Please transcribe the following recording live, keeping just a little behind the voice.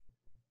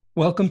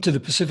Welcome to the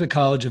Pacific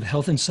College of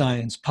Health and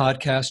Science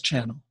podcast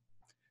channel.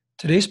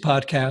 Today's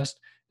podcast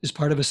is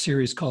part of a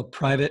series called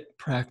Private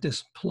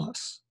Practice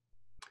Plus.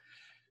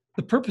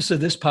 The purpose of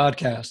this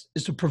podcast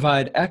is to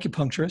provide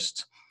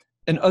acupuncturists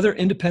and other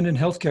independent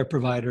healthcare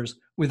providers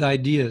with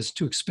ideas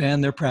to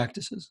expand their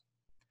practices.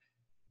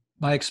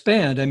 By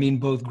expand, I mean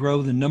both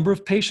grow the number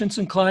of patients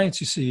and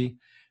clients you see,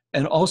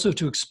 and also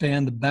to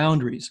expand the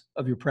boundaries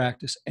of your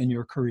practice and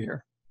your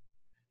career.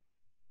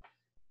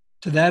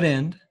 To that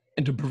end,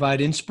 and to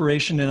provide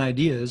inspiration and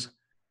ideas,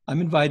 I'm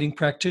inviting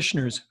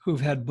practitioners who've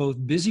had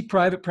both busy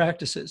private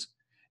practices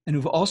and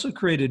who've also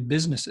created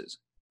businesses,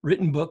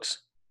 written books,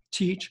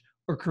 teach,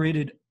 or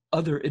created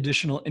other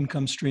additional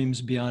income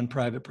streams beyond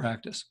private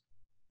practice.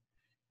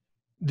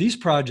 These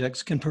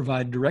projects can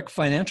provide direct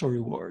financial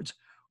rewards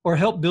or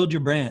help build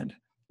your brand,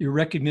 your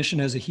recognition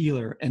as a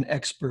healer and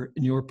expert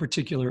in your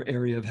particular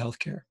area of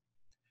healthcare.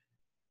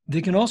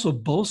 They can also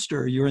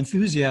bolster your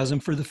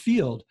enthusiasm for the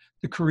field,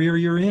 the career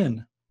you're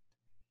in.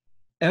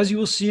 As you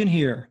will see and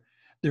hear,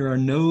 there are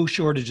no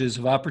shortages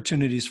of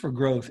opportunities for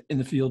growth in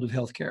the field of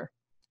healthcare.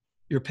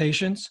 Your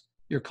patients,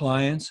 your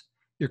clients,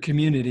 your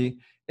community,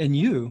 and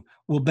you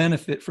will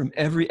benefit from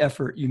every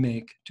effort you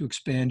make to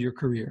expand your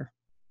career.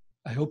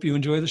 I hope you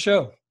enjoy the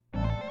show.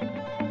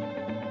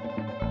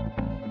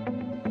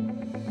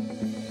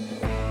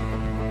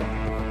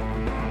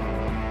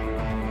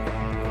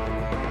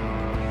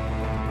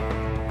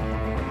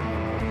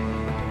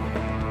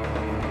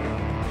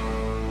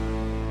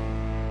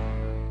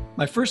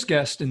 My first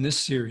guest in this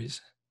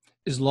series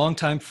is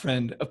longtime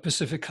friend of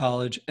Pacific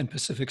College and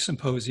Pacific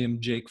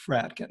Symposium, Jake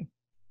Fradkin.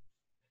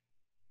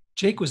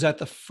 Jake was at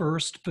the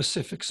first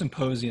Pacific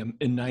Symposium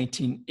in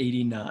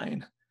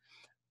 1989.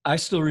 I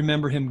still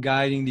remember him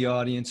guiding the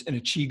audience in a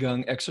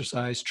Qigong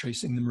exercise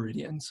tracing the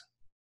meridians.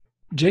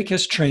 Jake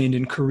has trained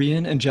in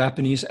Korean and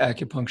Japanese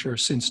acupuncture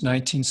since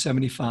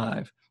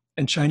 1975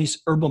 and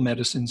Chinese herbal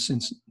medicine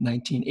since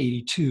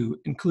 1982,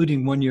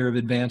 including 1 year of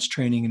advanced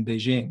training in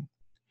Beijing.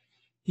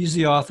 He's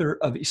the author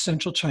of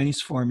Essential Chinese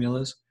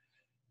Formulas,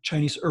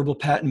 Chinese Herbal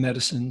Patent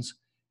Medicines,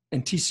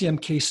 and TCM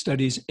Case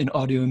Studies in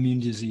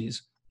Autoimmune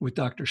Disease with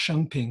Dr.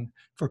 Sheng Ping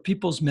for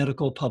People's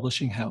Medical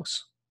Publishing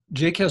House.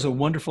 Jake has a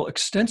wonderful,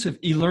 extensive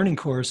e-learning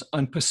course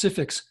on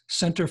Pacific's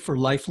Center for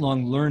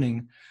Lifelong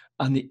Learning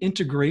on the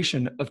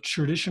integration of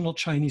traditional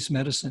Chinese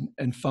medicine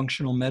and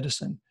functional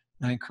medicine.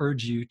 And I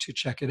encourage you to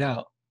check it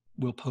out.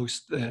 We'll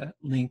post the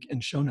link in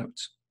show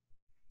notes.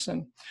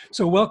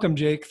 So welcome,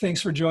 Jake.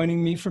 Thanks for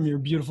joining me from your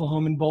beautiful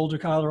home in Boulder,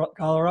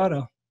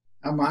 Colorado.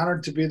 I'm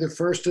honored to be the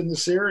first in the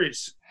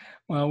series.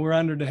 Well, we're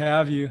honored to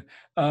have you.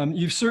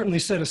 You've certainly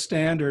set a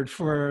standard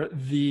for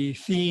the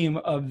theme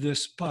of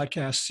this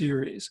podcast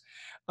series.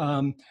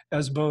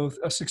 As both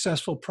a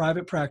successful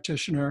private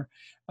practitioner,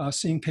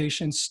 seeing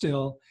patients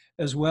still,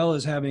 as well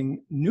as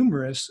having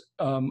numerous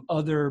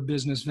other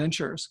business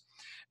ventures.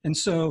 And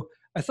so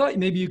I thought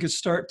maybe you could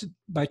start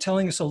by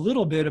telling us a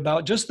little bit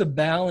about just the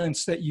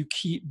balance that you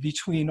keep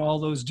between all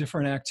those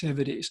different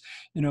activities.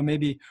 You know,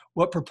 maybe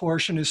what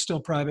proportion is still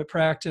private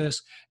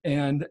practice,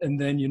 and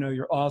then, you know,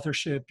 your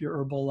authorship, your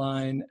herbal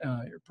line,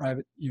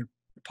 your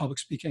public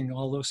speaking,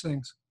 all those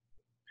things.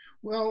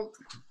 Well,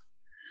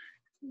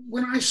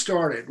 when I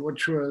started,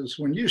 which was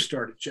when you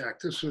started,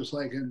 Jack, this was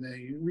like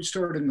we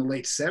started in the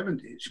late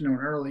 70s, you know,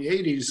 and early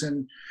 80s.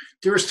 And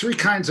there was three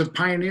kinds of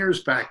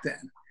pioneers back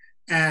then.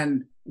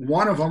 And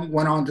one of them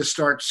went on to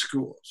start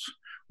schools.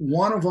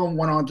 One of them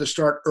went on to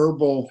start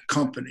herbal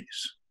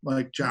companies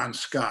like John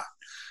Scott.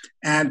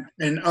 And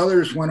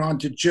others went on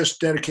to just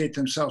dedicate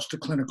themselves to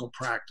clinical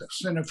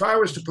practice. And if I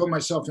was to put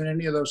myself in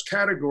any of those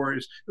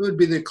categories, it would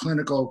be the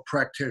clinical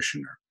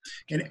practitioner.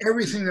 And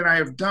everything that I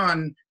have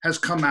done has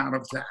come out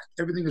of that.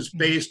 Everything is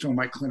based on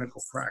my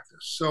clinical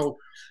practice. So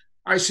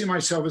I see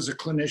myself as a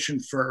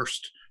clinician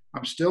first.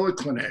 I'm still a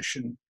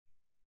clinician.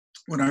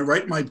 When I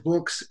write my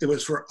books, it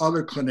was for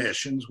other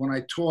clinicians. When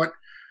I taught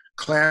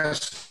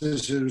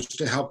classes, it was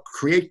to help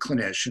create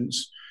clinicians.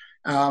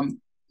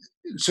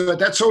 So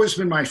that's always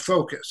been my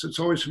focus. It's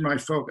always been my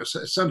focus.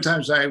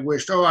 Sometimes I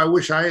wished, I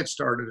wish I had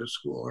started a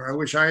school, or I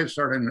wish I had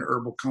started an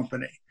herbal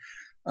company.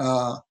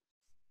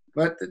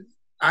 But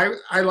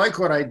I like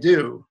what I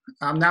do.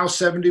 I'm now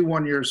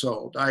 71 years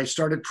old. I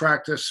started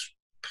practice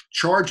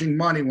charging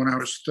money when I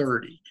was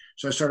 30.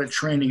 So I started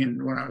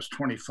training when I was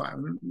 25.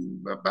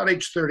 About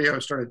age 30, I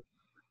started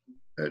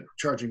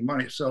charging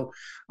money. So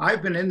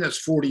I've been in this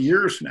 40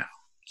 years now.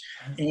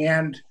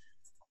 And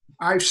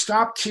I've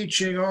stopped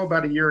teaching,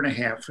 about a year and a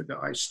half ago.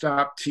 I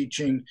stopped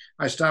teaching.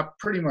 I stopped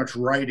pretty much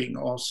writing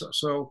also.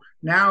 So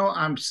now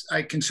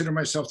I consider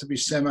myself to be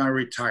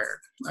semi-retired.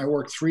 I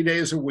work 3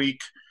 days a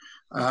week.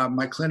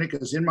 My clinic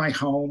is in my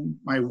home.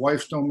 My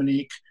wife,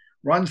 Dominique,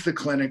 runs the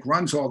clinic,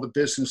 runs all the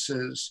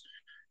businesses.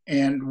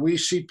 And we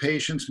see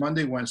patients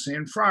Monday, Wednesday,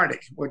 and Friday,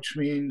 which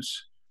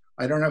means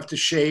I don't have to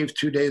shave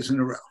 2 days in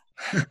a row.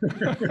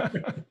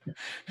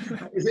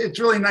 It's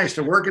really nice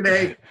to work a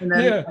day and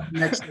then the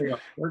next day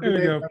off. There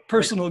we go.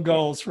 Personal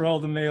goals for all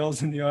the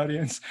males in the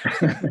audience.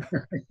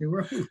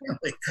 Really.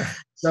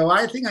 So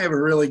I think I have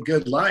a really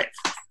good life.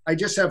 I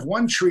just have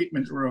one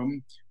treatment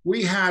room.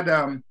 We had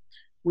a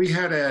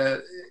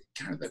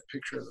kind of that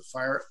picture of the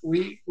fire.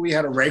 We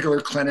had a regular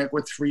clinic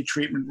with 3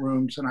 treatment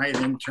rooms, and I had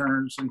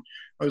interns, and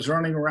I was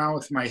running around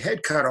with my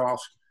head cut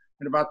off.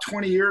 And about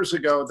 20 years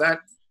ago,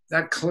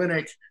 that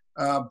clinic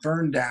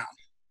burned down.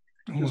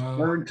 It was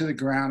burned to the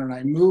ground, and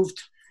I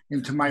moved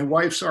into my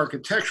wife's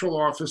architectural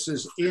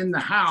offices in the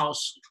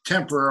house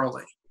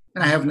temporarily,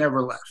 and I have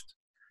never left.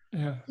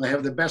 Yeah. I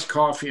have the best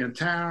coffee in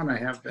town. I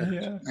have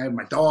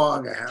my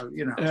dog. I have,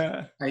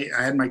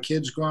 I had my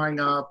kids growing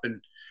up,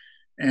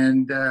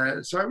 and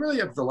so I really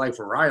have the life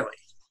of Riley,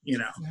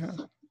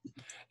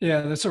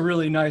 Yeah, that's a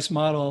really nice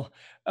model.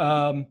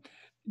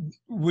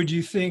 Would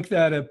you think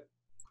that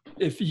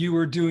if you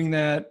were doing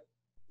that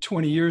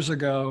 20 years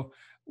ago,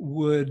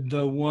 would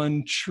the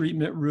one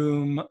treatment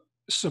room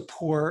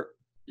support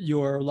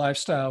your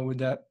lifestyle? Would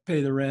that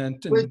pay the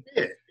rent? Well, it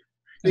did.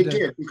 It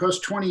did, because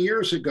 20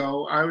 years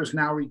ago, I was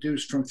now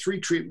reduced from 3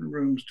 treatment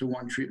rooms to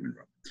 1 treatment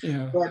room.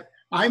 Yeah. But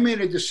I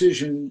made a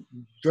decision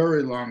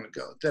very long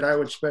ago that I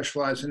would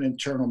specialize in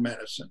internal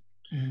medicine,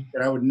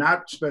 that I would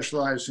not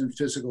specialize in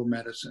physical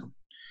medicine.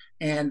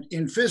 And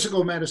in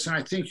physical medicine,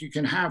 I think you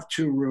can have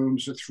 2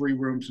 rooms or 3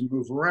 rooms and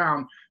move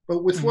around.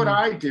 But with what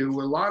I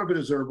do, a lot of it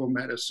is herbal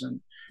medicine.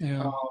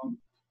 Yeah.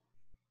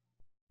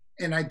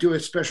 And I do a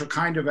special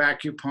kind of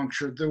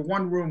acupuncture. The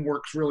 1 room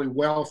works really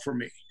well for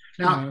me.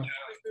 Now,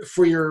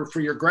 for your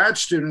grad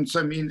students,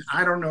 I mean,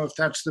 I don't know if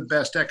that's the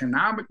best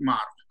economic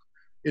model.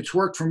 It's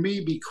worked for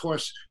me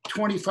because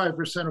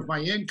 25% of my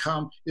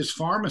income is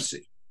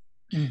pharmacy.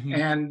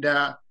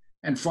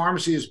 And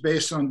pharmacy is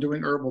based on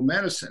doing herbal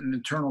medicine,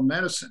 internal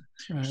medicine.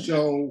 Right.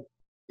 So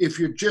if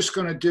you're just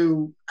going to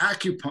do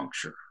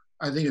acupuncture,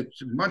 I think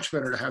it's much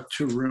better to have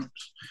 2 rooms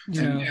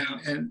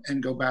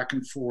and go back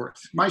and forth.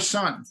 My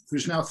son,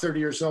 who's now 30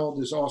 years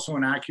old, is also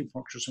an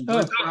acupuncturist.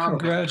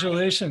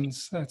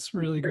 Congratulations. That's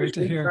really great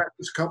to hear.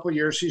 Practiced a couple of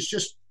years. He's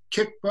just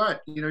kicked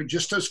butt,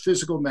 just does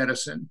physical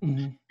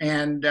medicine.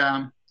 And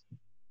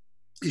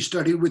he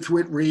studied with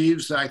Whit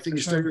Reeves. I think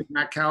he studied with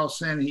Matt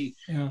Callison. He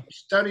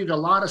studied a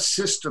lot of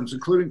systems,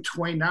 including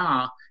Tui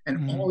Na,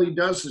 and all he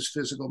does is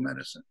physical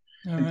medicine.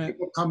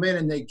 People come in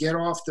and they get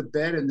off the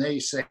bed and they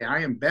say,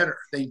 I am better.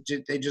 They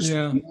just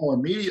know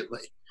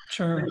immediately.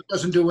 Sure. He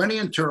doesn't do any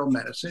internal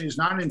medicine. He's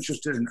not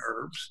interested in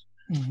herbs,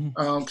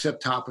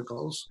 except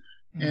topicals.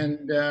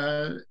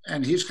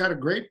 And he's got a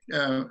great,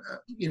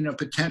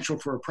 potential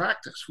for a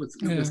practice with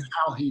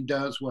how he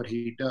does what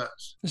he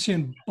does. Is he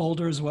in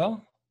Boulder as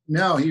well?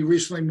 No, he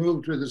recently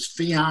moved with his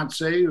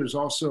fiance, who's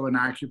also an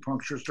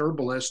acupuncturist,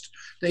 herbalist.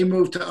 They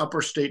moved to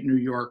upper state New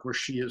York, where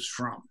she is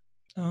from.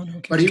 Oh,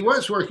 okay. But he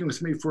was working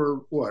with me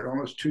for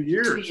almost 2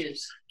 years. 2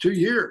 years. 2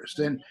 years.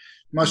 Then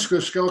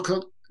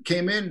musculoskeletal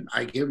came in.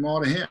 I gave them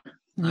all to him.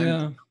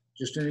 Yeah. I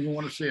just didn't even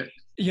want to see it.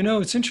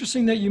 It's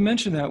interesting that you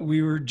mentioned that.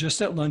 We were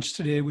just at lunch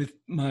today with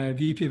my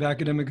VP of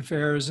Academic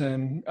Affairs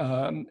and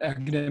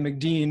academic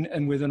dean,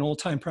 and with an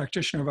old-time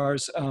practitioner of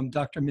ours,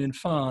 Dr. Min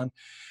Fan,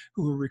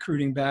 who we're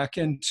recruiting back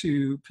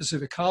into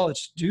Pacific College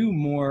to do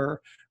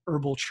more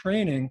herbal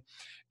training.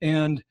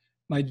 And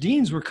my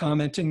deans were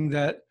commenting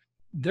that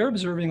they're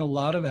observing a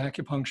lot of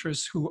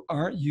acupuncturists who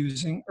aren't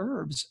using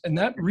herbs. And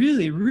that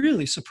really,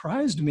 really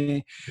surprised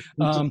me.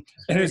 And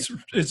it's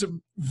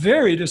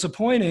very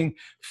disappointing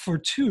for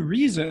 2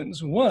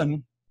 reasons.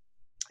 One,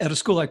 at a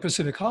school like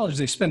Pacific College,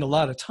 they spend a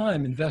lot of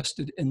time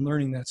invested in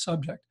learning that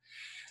subject.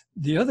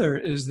 The other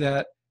is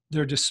that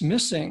they're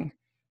dismissing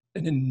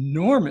an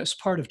enormous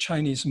part of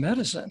Chinese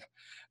medicine.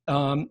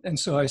 And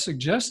so I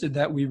suggested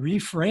that we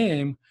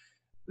reframe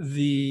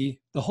the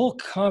whole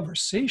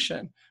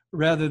conversation.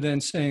 Rather than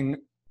saying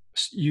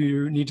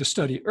you need to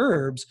study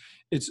herbs,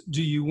 it's,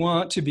 do you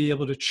want to be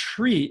able to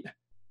treat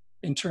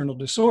internal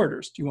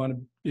disorders? Do you want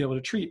to be able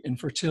to treat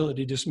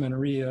infertility,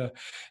 dysmenorrhea,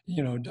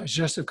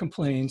 digestive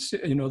complaints,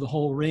 the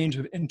whole range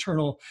of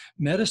internal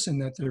medicine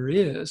that there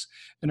is?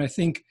 And I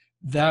think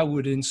that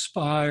would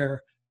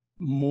inspire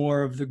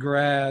more of the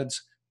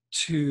grads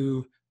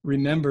to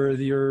remember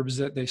the herbs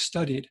that they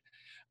studied.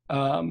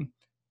 And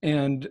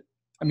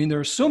I mean, there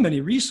are so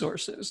many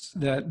resources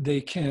that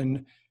they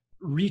can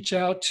reach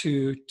out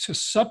to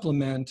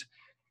supplement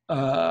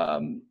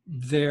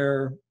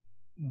their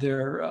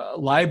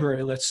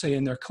library, let's say,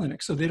 in their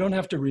clinic. So they don't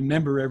have to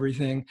remember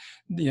everything.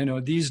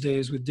 These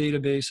days with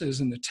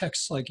databases and the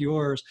texts like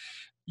yours,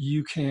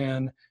 you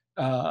can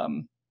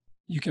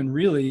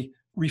really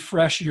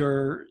refresh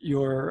your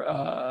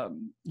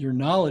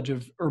knowledge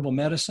of herbal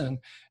medicine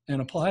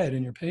and apply it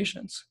in your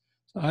patients.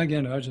 So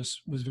again, I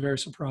just was very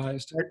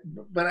surprised.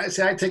 But I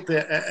take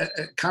the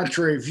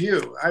contrary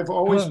view. I've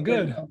always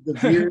been of the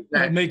view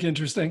that make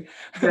interesting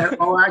that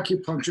all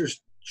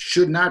acupuncturists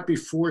should not be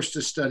forced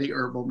to study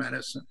herbal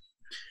medicine.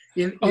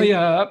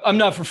 I'm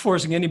not for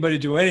forcing anybody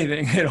to do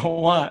anything they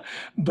don't want,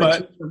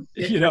 but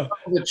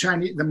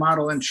the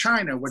model in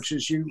China, which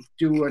is you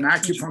do an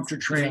acupuncture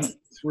training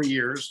 3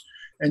 years,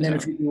 and then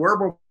if you do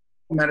herbal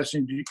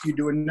medicine, you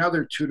do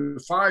another 2 to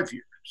 5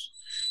 years.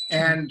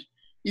 And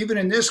even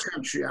in this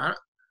country,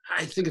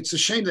 I think it's a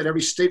shame that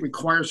every state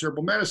requires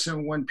herbal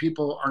medicine when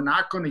people are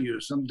not going to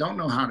use them, don't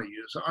know how to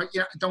use them,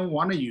 don't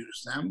want to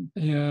use them.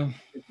 Yeah.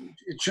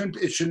 It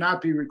should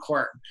not be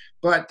required.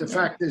 But the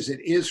fact is,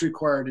 it is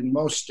required in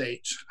most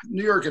states.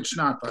 New York, it's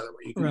not, by the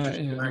way. You can just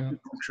do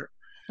acupuncture.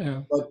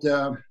 Yeah.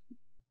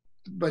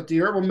 But the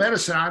herbal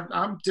medicine,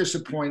 I'm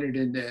disappointed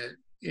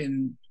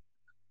in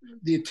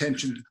the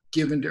attention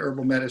given to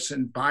herbal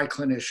medicine by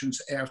clinicians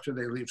after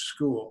they leave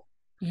school.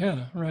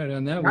 Yeah, right.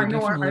 On that, we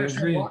definitely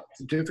agree.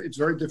 It's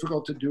very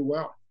difficult to do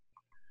well,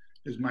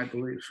 is my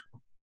belief.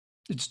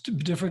 It's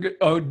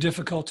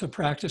difficult to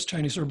practice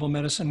Chinese herbal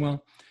medicine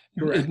well.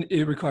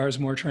 It requires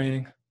more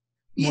training,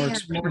 more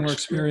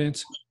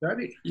experience.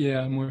 Study.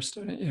 Yeah, more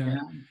study.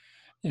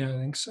 Yeah, I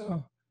think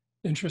so.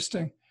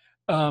 Interesting.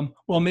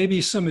 Well,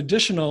 maybe some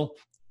additional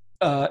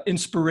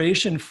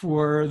inspiration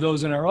for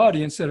those in our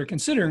audience that are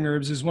considering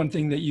herbs is one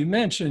thing that you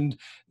mentioned,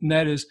 and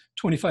that is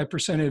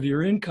 25% of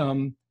your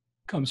income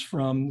comes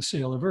from the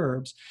sale of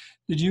herbs.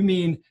 Did you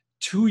mean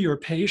to your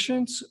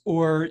patients,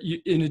 or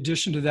in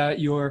addition to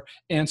that, your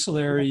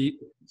ancillary,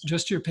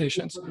 just your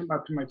patients? I'm talking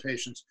about to my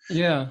patients.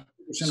 Yeah.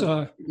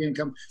 So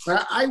income.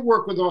 But I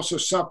work with also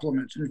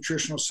supplements,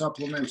 nutritional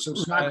supplements. So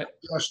it's not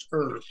just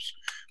herbs,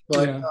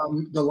 but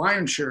the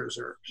lion's share is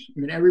herbs. I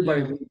mean,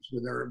 everybody lives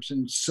with herbs,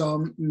 and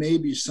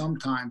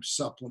sometimes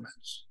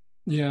supplements.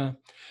 Yeah.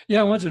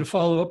 I wanted to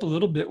follow up a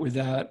little bit with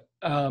that.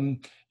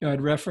 I'd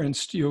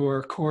referenced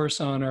your course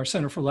on our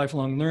Center for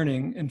Lifelong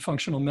Learning in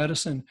Functional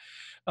Medicine.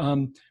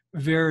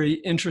 Very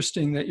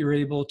interesting that you're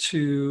able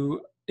to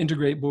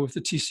integrate both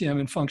the TCM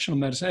and functional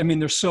medicine. I mean,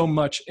 there's so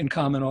much in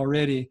common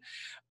already.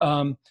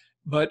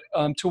 But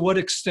to what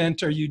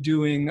extent are you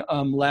doing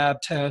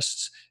lab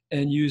tests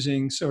and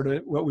using sort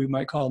of what we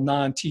might call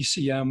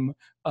non-TCM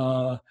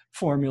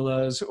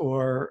formulas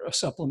or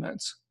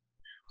supplements?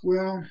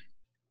 Well,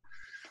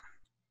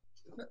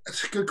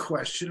 that's a good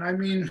question. I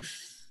mean,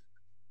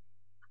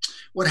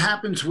 what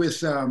happens with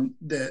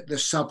the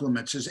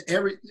supplements is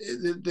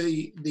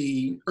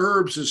the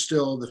herbs is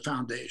still the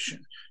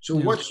foundation. So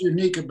what's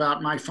unique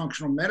about my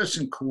functional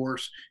medicine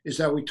course is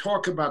that we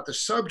talk about the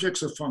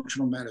subjects of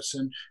functional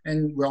medicine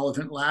and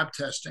relevant lab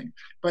testing,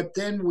 but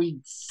then we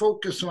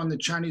focus on the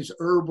Chinese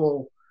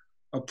herbal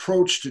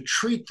approach to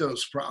treat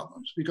those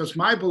problems, because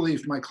my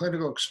belief, my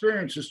clinical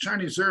experience is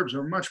Chinese herbs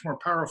are much more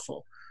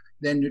powerful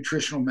than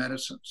nutritional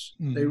medicines.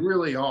 They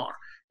really are.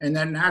 And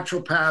that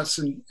naturopaths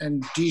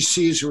and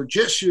DCs who are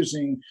just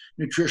using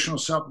nutritional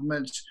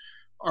supplements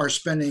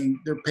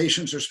their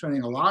patients are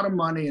spending a lot of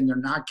money and they're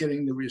not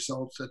getting the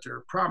results that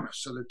they're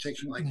promised. So they're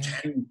taking like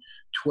 10,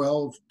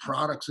 12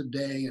 products a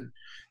day,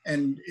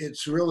 and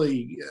it's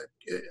really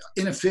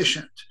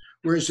inefficient.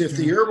 Whereas if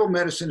the herbal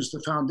medicine is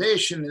the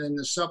foundation and then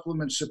the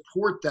supplements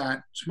support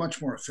that, it's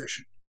much more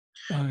efficient.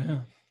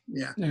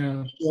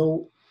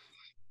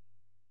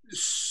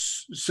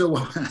 So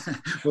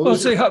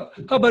how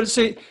about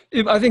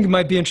I think it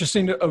might be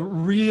interesting a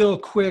real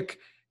quick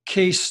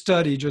case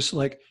study, just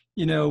like,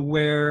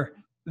 where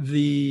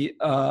the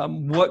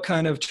what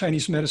kind of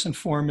Chinese medicine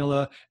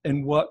formula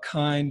and what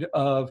kind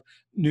of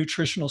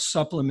nutritional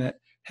supplement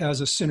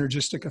has a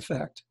synergistic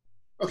effect.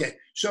 Okay,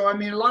 so I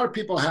mean, a lot of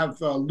people have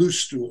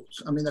loose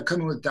stools. I mean, they're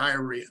coming with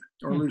diarrhea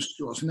or loose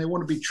stools, and they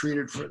want to be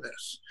treated for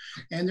this.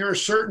 And there are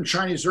certain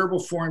Chinese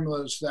herbal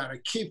formulas that I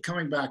keep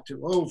coming back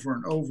to over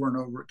and over and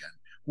over again.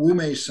 Wu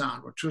Mei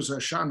San, which was a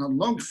Shannon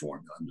Lung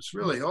formula, and it's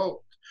really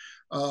old,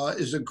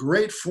 is a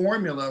great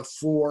formula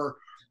for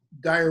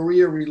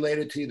diarrhea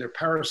related to either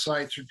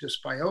parasites or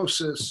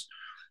dysbiosis.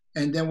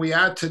 And then we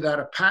add to that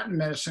a patent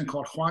medicine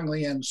called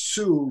Huanglian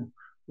Su,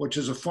 which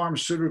is a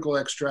pharmaceutical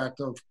extract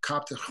of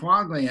Coptic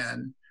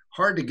Huanglian,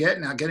 hard to get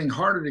now, getting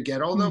harder to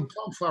get, although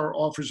Plum Flower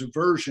offers a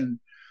version.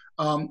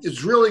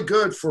 It's really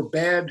good for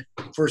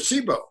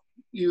SIBO.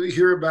 You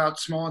hear about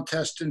small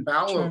intestine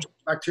bowel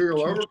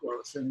bacterial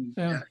overgrowth, and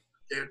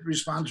it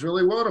responds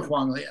really well to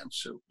Huanglian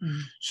Su.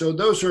 So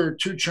those are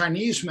two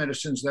Chinese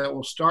medicines that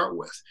we'll start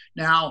with.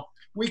 Now,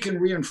 we can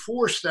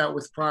reinforce that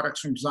with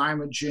products from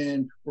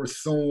Zymogen or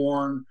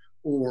Thorne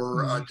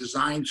or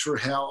Designs for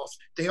Health.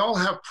 They all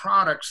have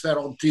products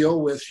that'll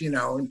deal with,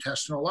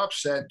 intestinal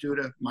upset due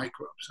to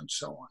microbes and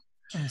so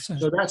on.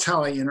 So that's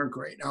how I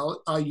integrate.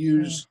 I'll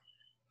use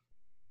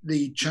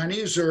the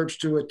Chinese herbs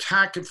to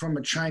attack it from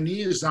a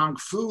Chinese Zang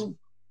Fu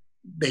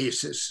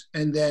basis,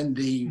 and then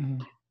the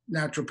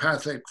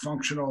naturopathic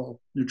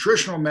functional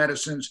nutritional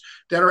medicines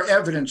that are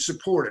evidence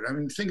supported. I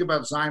mean, think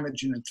about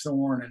Zymogen and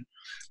Thorne and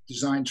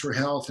Designs for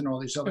Health and all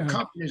these other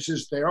companies,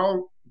 is they're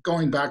all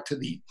going back to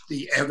the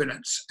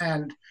evidence,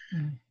 and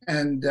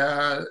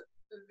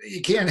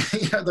you can't,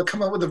 they'll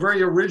come up with a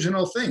very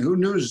original thing. Who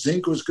knew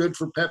zinc was good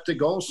for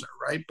peptic ulcer,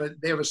 right? But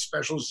they have a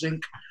special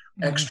zinc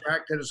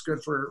extract that is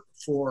good for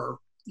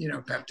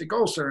peptic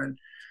ulcer,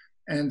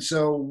 and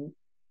so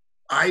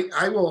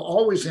I will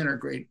always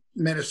integrate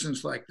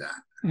medicines like that.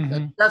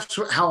 That's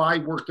how I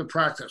work the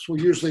practice.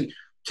 We'll usually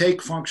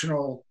take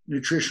functional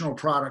nutritional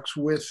products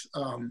with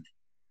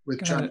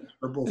Chinese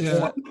herbal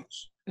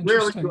formulas.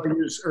 Rarely do I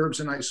use herbs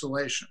in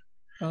isolation.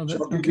 So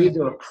I'll give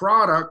either a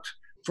product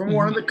from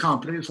one of the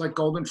companies like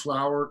Golden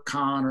Flower,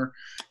 Con, or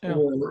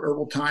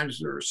Herbal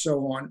Times, or so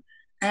on.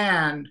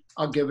 And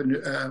I'll give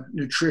a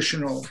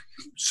nutritional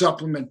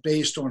supplement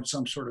based on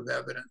some sort of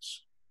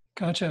evidence.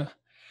 Gotcha.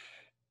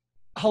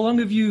 How long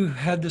have you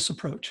had this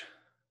approach?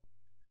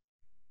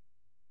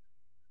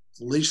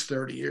 At least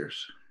 30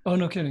 years. Oh,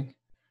 no kidding.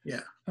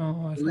 Yeah.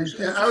 Oh, I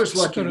was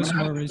lucky. When I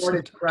started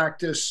recent.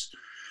 practice,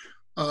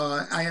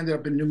 I ended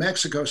up in New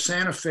Mexico,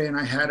 Santa Fe, and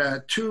I had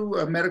two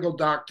medical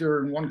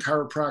doctor and one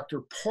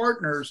chiropractor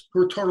partners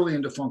who were totally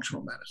into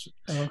functional medicine.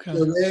 Okay.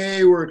 So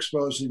they were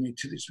exposing me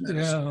to these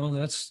medicines. Yeah, well,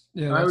 that's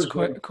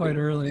quite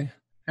early.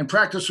 And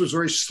practice was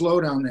very slow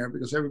down there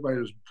because everybody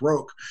was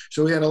broke.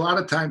 So we had a lot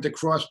of time to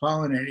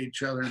cross-pollinate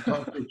each other and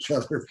talk to each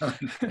other about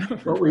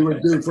what we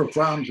would do for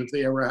problems if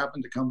they ever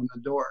happened to come in the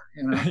door.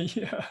 You know?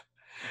 Yeah.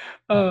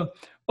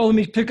 Well, let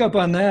me pick up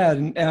on that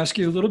and ask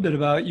you a little bit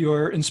about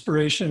your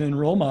inspiration and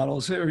role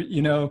models.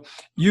 You know,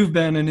 you've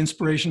been an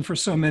inspiration for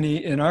so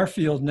many in our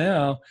field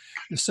now,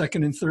 the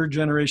second and third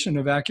generation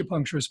of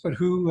acupuncturists, but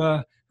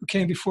who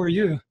came before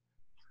you?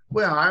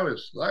 Well, I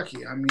was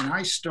lucky. I mean,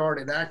 I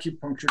started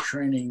acupuncture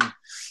training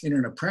in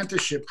an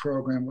apprenticeship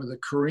program with a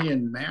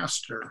Korean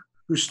master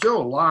who's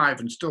still alive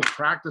and still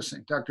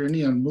practicing, Dr.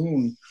 Inyeon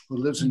Moon, who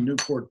lives in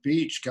Newport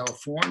Beach,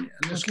 California.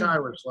 And this guy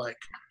was like,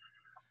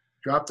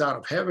 dropped out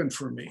of heaven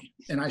for me.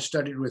 And I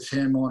studied with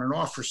him on and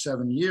off for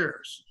 7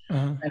 years.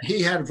 And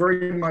he had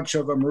very much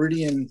of a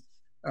meridian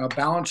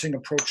balancing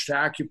approach to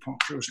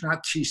acupuncture. It was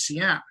not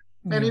TCM.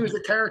 And he was a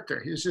character.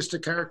 He was just a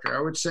character.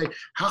 I would say,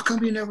 how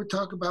come you never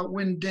talk about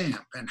wind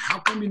damp? And how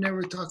come you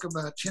never talk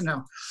about,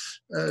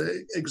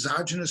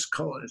 exogenous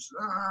colors?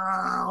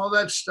 All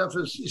that stuff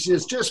is, he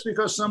says, just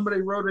because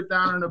somebody wrote it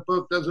down in a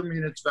book doesn't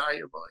mean it's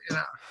valuable,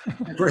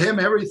 And for him,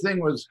 everything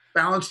was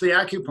balance the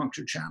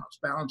acupuncture channels,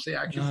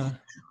 channels,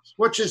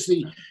 which is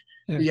the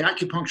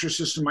acupuncture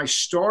system I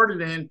started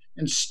in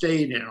and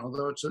stayed in,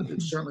 although it's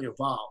certainly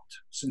evolved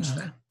since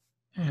then.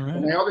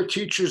 Right. My other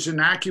teachers in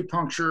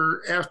acupuncture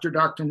after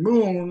Dr.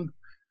 Moon,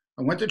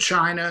 I went to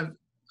China,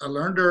 I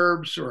learned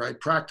herbs, or I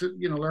practiced,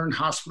 learned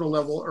hospital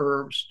level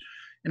herbs.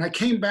 And I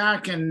came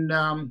back and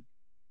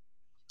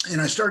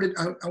I started,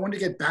 I wanted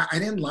to get back. I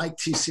didn't like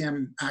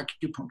TCM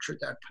acupuncture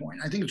at that point.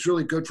 I think it's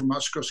really good for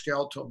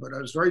musculoskeletal, but I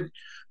was very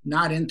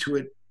not into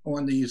it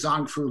on the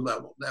Zongfu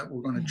level, that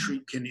we're going to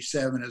treat kidney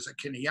 7 as a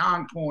kidney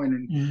yang point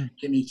and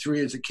kidney 3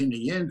 as a kidney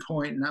yin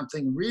point. And I'm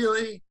thinking,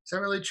 really? Is that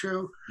really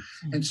true?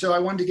 And so I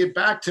wanted to get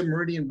back to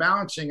meridian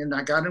balancing, and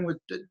I got in with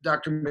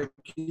Dr.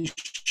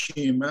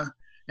 Mikishima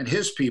and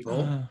his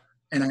people.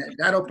 And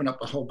that opened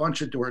up a whole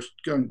bunch of doors,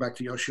 going back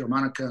to Yoshio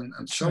Manaka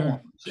and so on.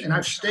 And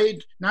I've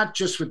stayed not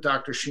just with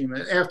Dr.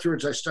 Shima.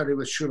 Afterwards, I studied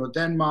with Shulo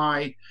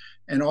Denmai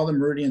and all the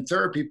meridian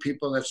therapy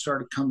people that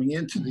started coming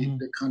into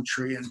the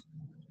country.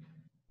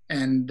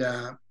 And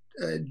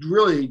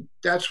really,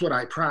 that's what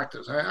I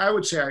practice. I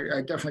would say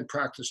I definitely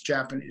practice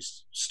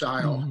Japanese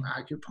style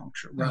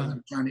acupuncture rather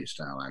than Chinese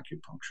style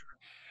acupuncture.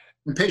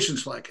 And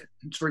patients like it.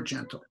 It's very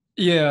gentle.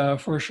 Yeah,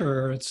 for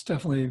sure. It's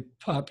definitely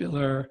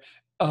popular.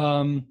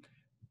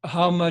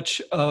 How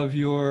much of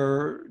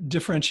your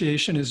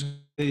differentiation is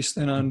based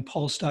then on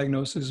pulse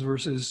diagnosis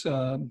versus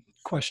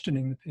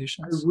questioning the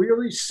patients? I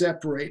really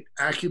separate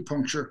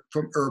acupuncture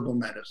from herbal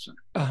medicine.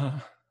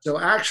 So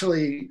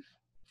actually,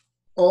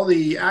 all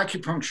the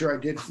acupuncture I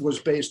did was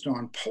based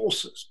on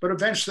pulses, but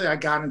eventually I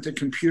got into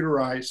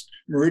computerized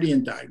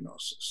meridian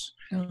diagnosis.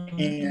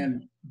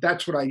 And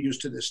that's what I use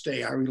to this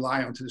day. I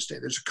rely on to this day.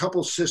 There's a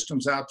couple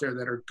systems out there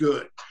that are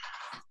good.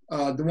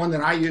 The one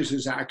that I use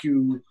is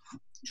AcuGraph,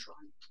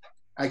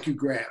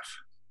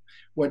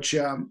 which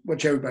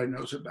everybody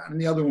knows about. And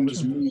the other one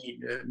was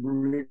MEAD,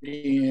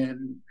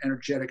 Meridian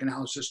Energetic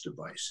Analysis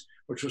Device,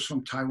 which was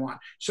from Taiwan.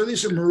 So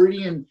these are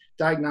meridian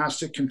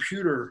diagnostic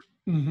computer.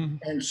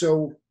 And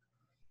so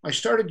I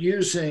started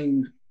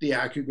using the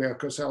AcuGraph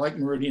because I like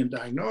meridian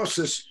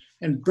diagnosis,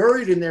 and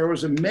buried in there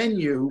was a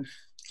menu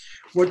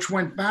which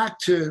went back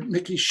to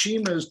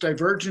Mikishima's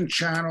divergent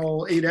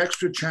channel, 8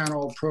 extra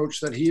channel approach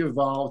that he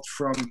evolved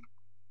from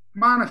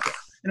Manaka.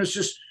 And it's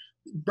just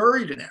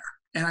buried in there.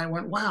 And I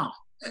went, wow,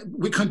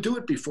 we couldn't do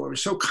it before. It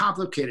was so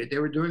complicated. They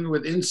were doing it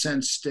with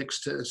incense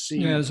sticks to see.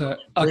 Yeah, it was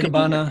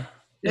Akebana.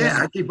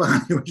 Yeah,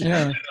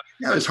 Akebana.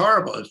 It was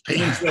horrible. It was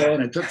painful,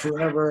 and it took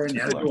forever, and you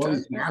had to do all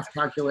these math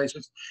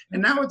calculations.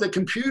 And now with the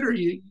computer,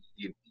 you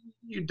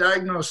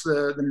diagnose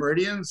the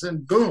meridians,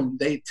 and boom,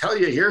 they tell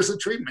you, here's the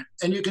treatment.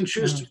 And you can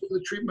choose to do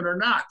the treatment or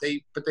not.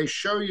 But they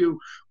show you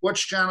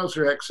which channels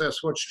are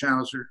excess, which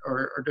channels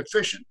are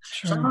deficient.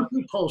 So I don't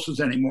do pulses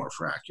anymore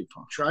for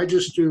acupuncture. I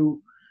just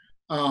do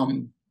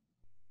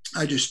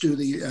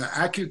the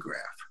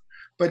AcuGraph.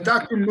 But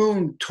Dr.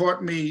 Moon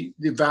taught me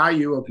the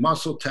value of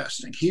muscle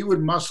testing. He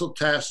would muscle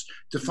test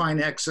to find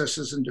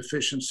excesses and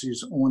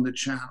deficiencies on the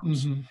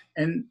channels.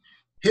 And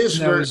his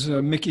that was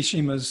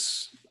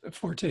Mikishima's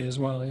forte as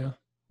well, yeah.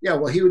 Yeah,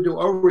 well, he would do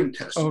O-ring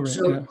testing.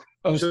 So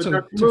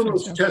Dr. Moon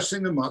was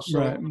testing the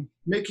muscle. Right.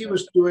 Mickey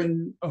was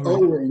doing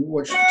O-ring,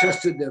 which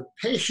tested the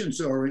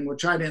patient's O-ring,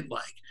 which I didn't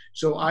like.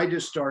 So I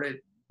just started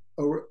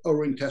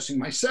O-ring testing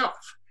myself.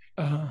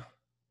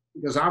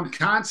 because I'm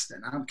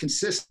constant, I'm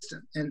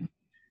consistent. And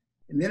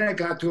then I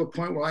got to a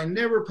point where I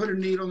never put a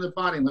needle in the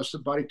body unless the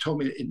body told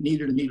me it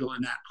needed a needle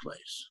in that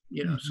place.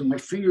 So my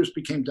fingers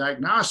became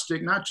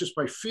diagnostic, not just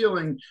by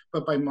feeling,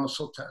 but by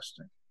muscle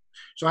testing.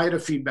 So I had a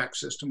feedback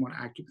system on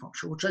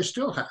acupuncture, which I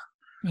still have.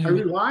 I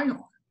rely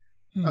on.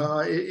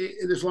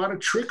 There's a lot of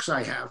tricks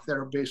I have that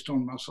are based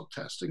on muscle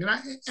testing.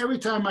 And every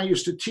time I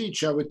used to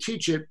teach, I would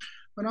teach it,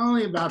 but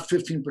only about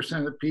 15%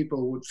 of the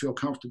people would feel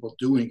comfortable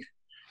doing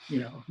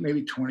it,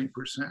 maybe 20%.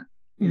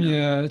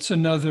 Yeah, it's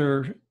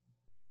another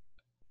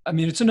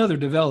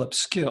developed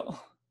skill.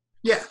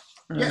 Yeah.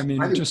 Right? Yeah. I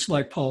mean, just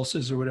like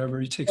pulses or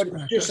whatever, it takes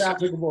practice. It's just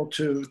applicable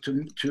to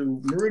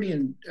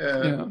meridian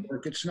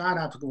work. It's not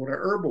applicable to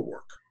herbal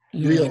work.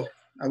 Yeah. Really.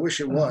 I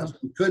wish it was.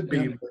 It could be.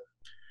 Yeah.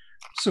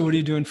 So what are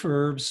you doing for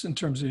herbs in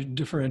terms of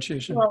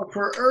differentiation? Well,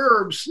 for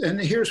herbs, and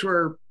here's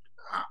where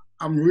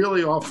I'm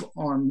really off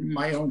on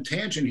my own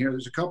tangent here.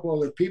 There's a couple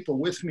other people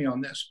with me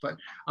on this, but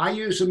I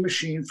use a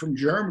machine from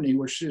Germany,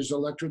 which is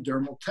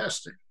electrodermal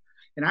testing.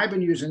 And I've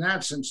been using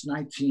that since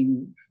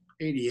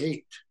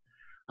 1988.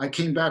 I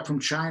came back from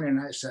China and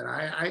I said,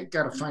 I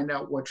got to find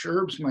out which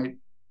herbs might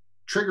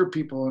trigger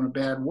people in a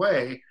bad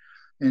way.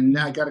 And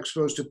I got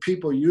exposed to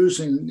people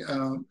using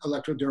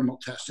electrodermal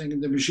testing.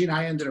 And the machine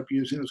I ended up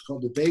using was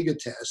called the Vega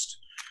test,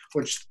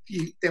 which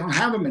they don't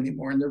have them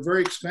anymore. And they're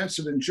very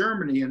expensive in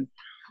Germany.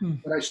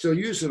 But I still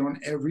use it on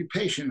every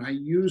patient. I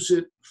use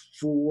it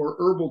for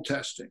herbal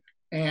testing.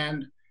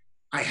 And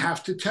I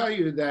have to tell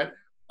you that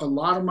a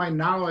lot of my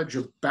knowledge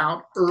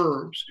about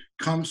herbs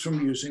comes from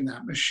using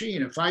that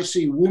machine. If I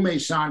see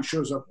Wume-san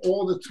shows up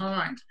all the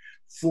time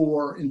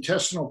for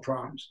intestinal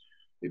problems,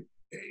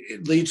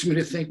 it leads me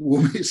to think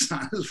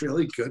Wume-san is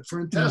really good for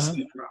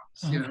intestinal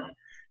problems,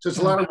 So it's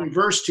a lot of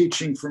reverse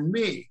teaching for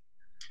me.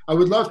 I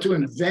would love to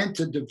invent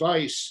a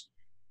device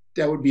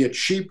that would be a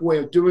cheap way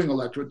of doing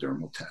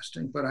electrodermal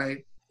testing, but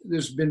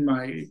this has been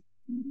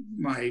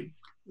my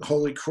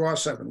holy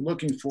cross I've been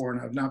looking for,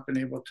 and I've not been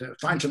able to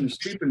find something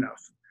cheap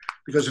enough.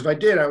 Because if I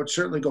did, I would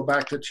certainly go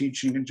back to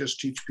teaching and just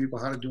teach people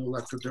how to do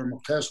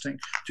electrodermal testing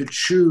to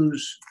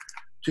choose,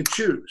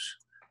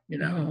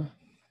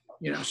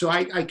 So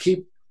I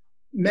keep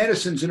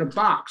medicines in a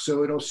box,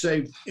 so it'll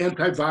say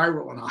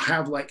antiviral, and I'll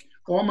have like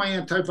all my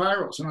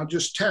antivirals, and I'll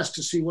just test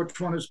to see which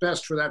one is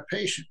best for that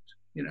patient,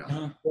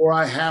 Or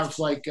I have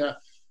like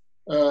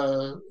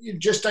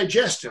just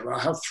digestive. I'll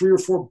have 3 or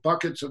 4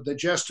 buckets of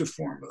digestive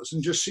formulas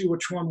and just see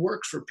which one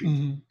works for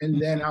people, and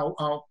then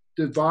I'll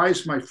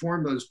devise my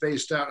formulas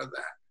based out of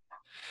that.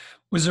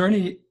 Was there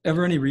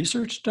ever any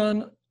research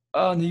done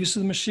on the use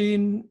of the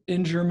machine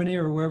in Germany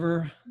or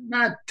wherever?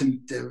 Not to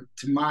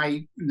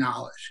my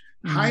knowledge.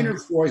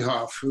 Heiner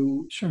Freuhoff,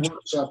 who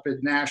works up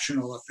at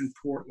National up in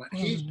Portland,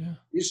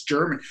 he's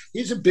German.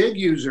 He's a big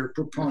user,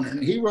 proponent.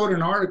 And he wrote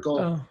an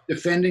article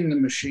defending the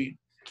machine.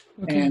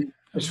 Okay. And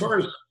as far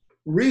as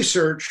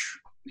research,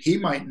 he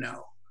might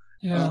know.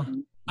 Yeah.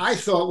 I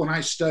thought when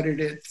I studied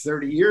it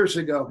 30 years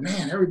ago,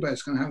 man,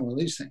 everybody's going to have one of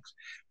these things.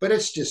 But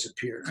it's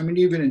disappeared. I mean,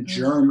 even in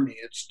Germany,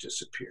 it's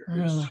disappeared.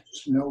 It's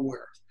just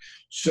nowhere.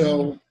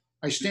 So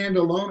I stand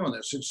alone on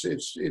this.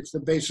 It's the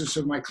basis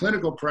of my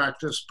clinical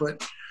practice,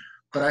 but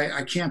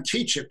I can't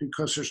teach it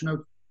because there's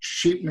no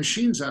cheap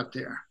machines out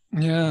there.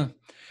 Yeah.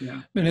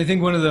 And I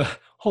think one of the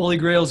holy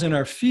grails in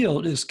our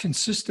field is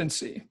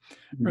consistency,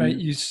 right?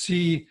 You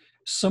see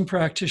some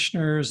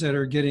practitioners that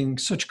are getting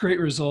such great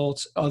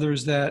results,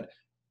 others that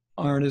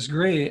aren't as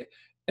great.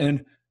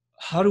 And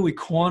how do we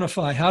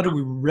quantify, how do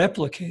we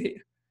replicate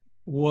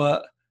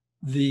what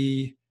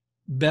the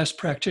best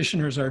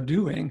practitioners are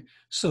doing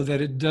so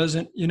that it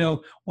doesn't,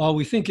 while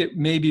we think it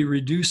may be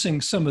reducing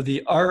some of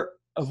the art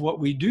of what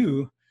we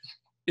do,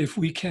 if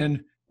we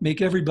can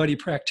make everybody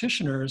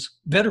practitioners,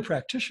 better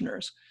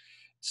practitioners,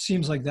 it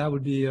seems like that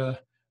would be a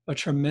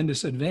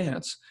tremendous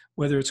advance,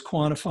 whether it's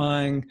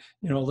quantifying,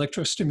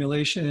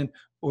 electrostimulation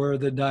or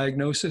the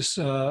diagnosis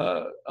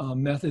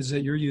methods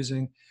that you're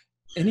using.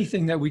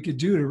 Anything that we could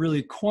do to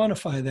really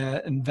quantify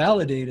that and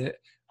validate it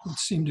would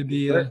seem to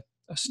be a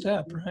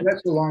step, right?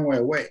 That's a long way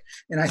away.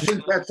 And I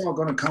think that's all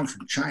going to come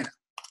from China.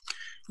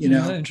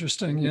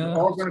 Interesting. Yeah. It's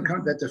all going to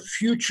come that the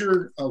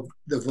future of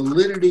the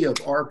validity of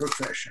our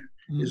profession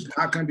is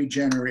not going to be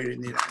generated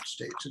in the United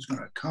States. It's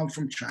going to come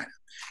from China.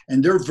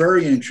 And they're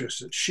very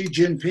interested. Xi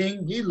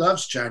Jinping, he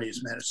loves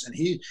Chinese medicine.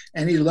 He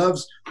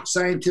loves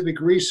scientific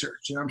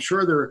research. And I'm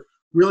sure they're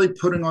really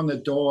putting on the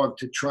dog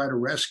to try to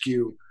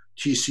rescue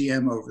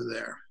TCM over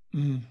there.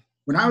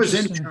 When I was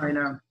in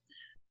China,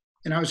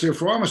 and I was there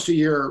for almost a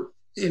year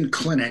in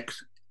clinic,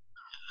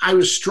 I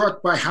was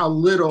struck by how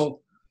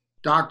little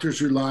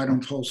doctors relied on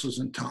pulses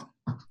and tongue,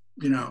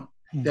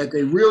 that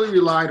they really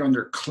relied on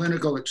their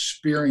clinical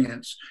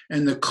experience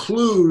and the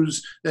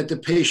clues that the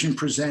patient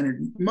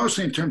presented,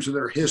 mostly in terms of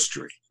their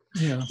history.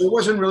 Yeah. So it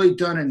wasn't really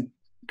done in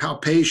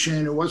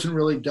palpation. It wasn't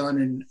really done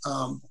in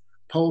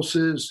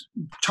pulses.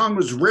 Tongue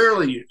was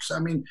rarely used. I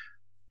mean,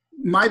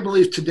 my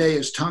belief today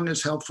is tongue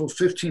is helpful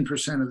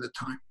 15% of the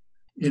time,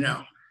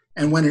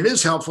 and when it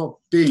is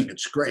helpful,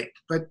 it's great.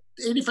 But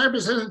 85%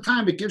 of the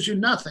time, it gives you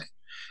nothing.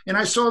 And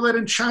I saw that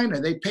in China.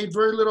 They paid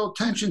very little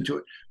attention to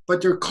it,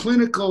 but their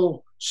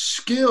clinical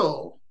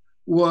skill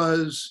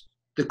was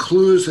the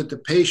clues that the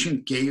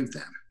patient gave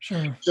them.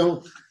 Sure.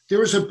 So there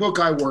was a book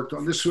I worked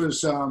on. This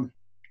was the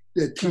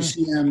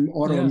TCM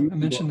autoimmune I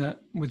mentioned book,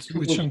 that with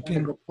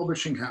Chongping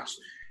Publishing House.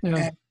 Yeah.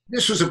 And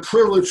this was a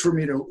privilege for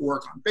me to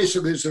work on.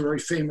 Basically, there's a very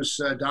famous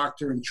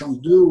doctor in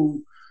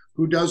Chengdu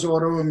who does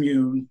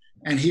autoimmune,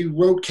 and he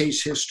wrote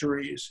case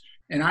histories.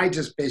 And I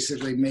just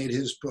basically made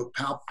his book,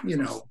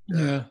 readable,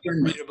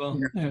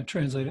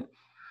 translate it.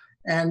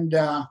 And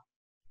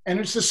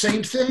it's the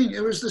same thing.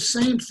 It was the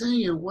same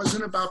thing. It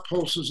wasn't about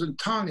pulses and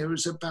tongue. It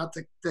was about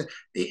the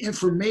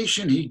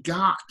information he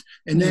got,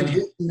 and then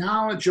his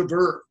knowledge of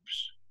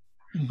herbs.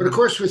 Mm-hmm. But of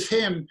course, with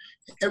him,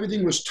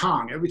 everything was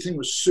tongue. Everything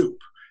was soup.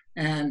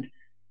 And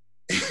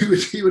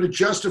he would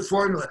adjust a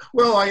formula.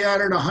 Well, I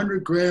added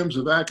 100 grams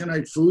of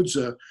aconite foods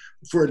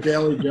for a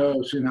daily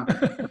dose,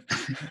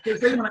 Because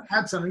they want to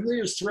add something,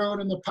 they just throw it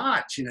in the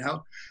pot,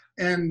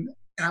 And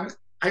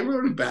I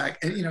wrote it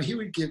back, and, he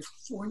would give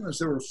formulas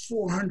that were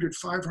 400,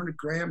 500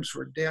 grams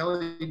for a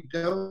daily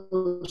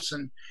dose.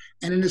 And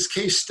in his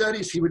case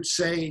studies, he would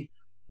say,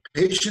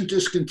 patient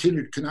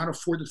discontinued, cannot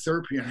afford the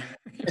therapy anymore.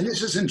 And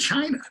this is in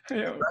China,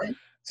 right?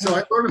 So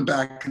I wrote him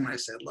back and I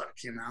said, look,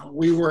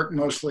 we work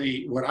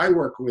mostly, what I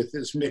work with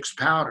is mixed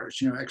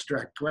powders,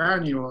 extract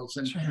granules,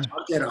 and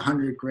I'll get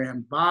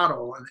 100-gram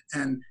bottle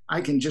and I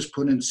can just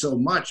put in so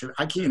much.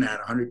 I can't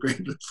add 100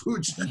 grams of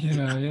foods to a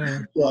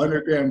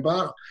 100-gram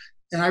bottle.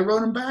 And I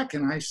wrote him back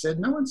and I said,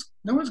 no one's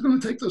going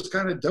to take those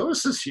kind of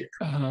doses here.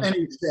 Uh-huh. And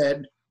he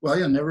said, well,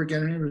 you'll never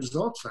get any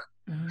results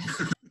then.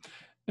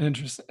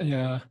 Interesting.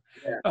 Yeah.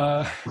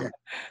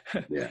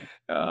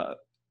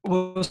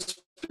 Well,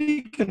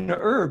 speaking of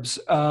herbs,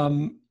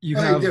 you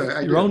have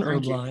your own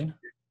herb line.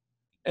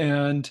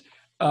 And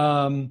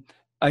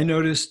I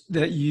noticed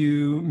that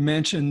you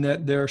mentioned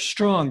that they're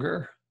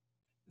stronger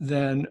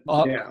than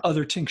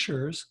other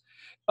tinctures.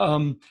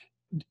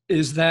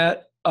 Is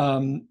that,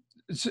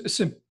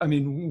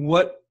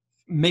 what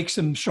makes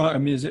them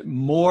strong? Is it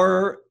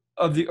more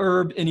of the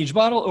herb in each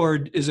bottle, or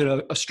is it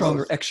a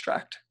stronger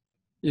extract?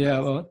 Yeah,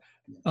 well,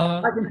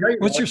 I can tell you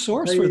what's your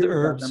source for the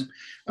herbs?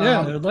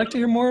 I'd like to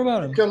hear more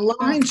about them. The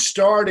line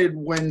started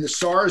when the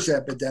SARS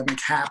epidemic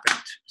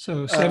happened.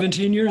 So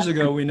 17 years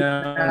ago, we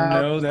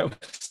now know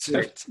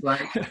that.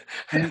 Right.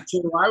 And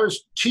so I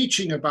was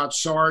teaching about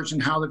SARS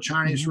and how the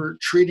Chinese were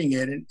treating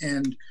it.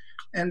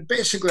 And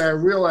basically, I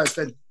realized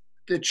that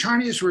the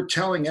Chinese were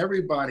telling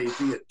everybody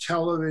via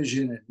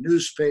television and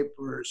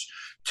newspapers,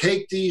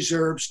 take these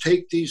herbs,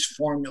 take these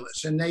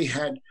formulas. And they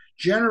had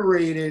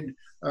generated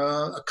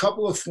a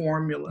couple of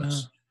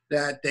formulas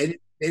that they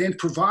didn't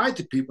provide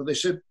to people. They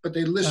said, but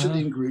they listed the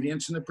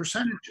ingredients and the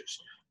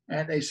percentages.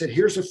 And they said,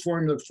 here's a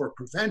formula for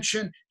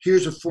prevention.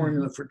 Here's a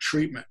formula for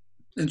treatment.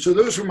 And so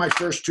those were my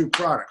first two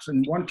products.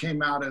 And one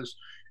came out it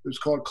was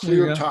called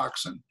Clear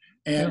Toxin.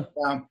 And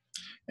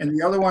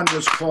the other one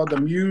was called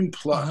Immune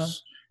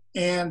Plus.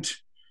 And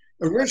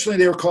originally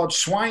they were called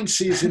Swine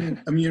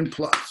Season Immune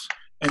Plus.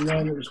 And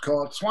then it was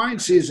called Swine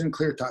Season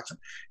Clear Toxin.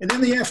 And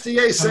then the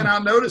FDA sent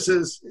out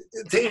notices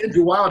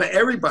to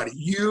everybody.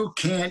 You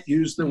can't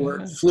use the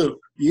word flu.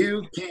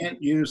 You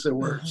can't use the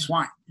word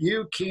swine.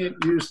 You can't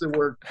use the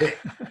word pig,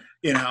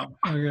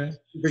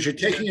 because you're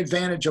taking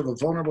advantage of a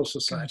vulnerable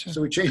society.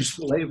 So we changed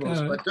the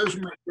labels. But those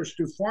were my first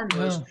two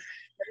formulas. And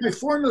my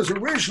formulas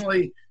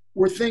originally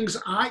were things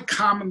I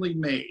commonly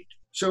made.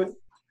 So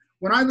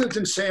when I lived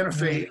in Santa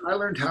Fe, I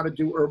learned how to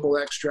do herbal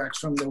extracts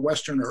from the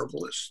Western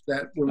herbalists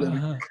that were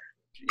living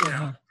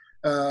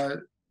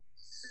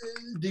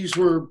these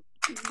were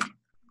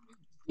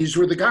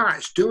the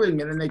guys doing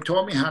it, and they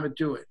taught me how to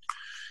do it.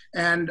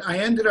 And I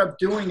ended up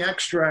doing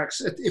extracts.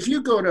 If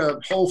you go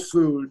to Whole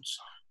Foods,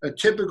 a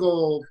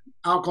typical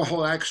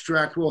alcohol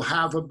extract will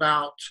have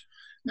about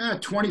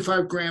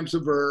 25 grams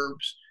of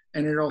herbs,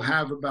 and it'll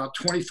have about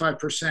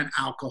 25%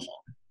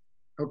 alcohol.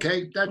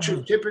 Okay, that's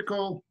your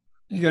typical.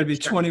 You got to be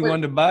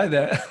 21 to buy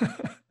that.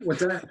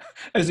 What's that?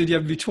 I said you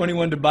have to be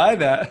 21 to buy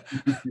that.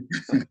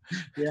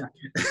 Yeah,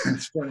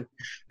 that's funny.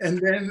 And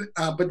then,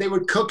 but they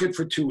would cook it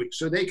for 2 weeks,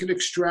 so they could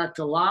extract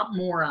a lot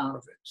more out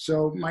of it.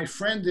 So my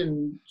friend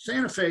in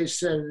Santa Fe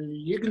said,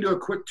 you can do a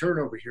quick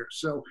turnover here.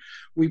 So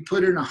we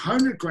put in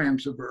 100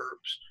 grams of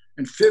herbs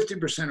and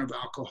 50% of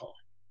alcohol.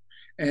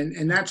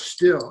 And that's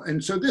still.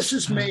 And so this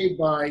is made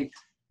by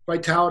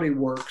Vitality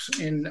Works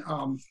in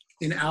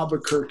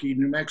Albuquerque,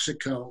 New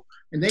Mexico.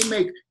 And they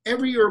make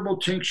every herbal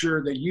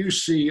tincture that you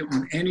see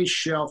on any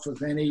shelf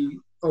of any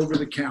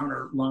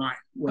over-the-counter line,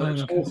 whether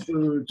it's Whole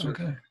Foods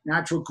or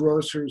Natural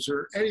Grocers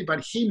or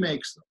anybody. He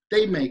makes them.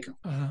 They make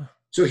them.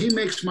 So he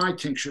makes my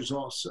tinctures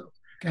also.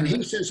 And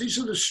he says, these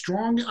are the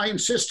strong. I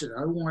insisted.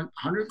 I want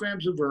 100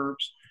 grams of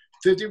herbs,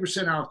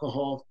 50%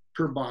 alcohol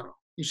per bottle.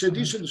 He said,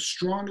 these are the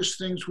strongest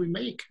things we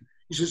make.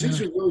 He says,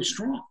 these are really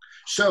strong.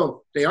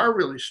 So they are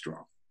really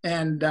strong.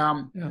 And,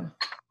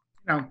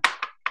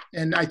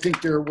 and I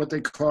think they're what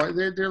they call,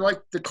 they're like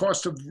the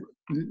cost of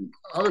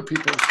other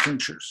people's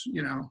tinctures,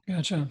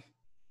 Gotcha.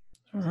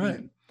 All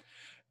right.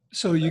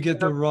 So you get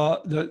the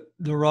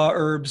raw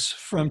herbs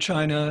from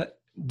China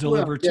Well,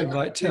 delivered yeah, to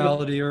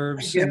Vitality I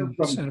Herbs get them and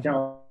from sent.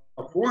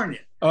 California,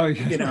 Oh,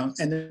 yeah.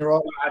 and they're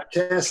all not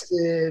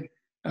tested.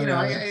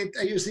 Yeah.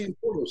 I use the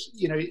importers.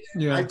 I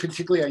Yeah.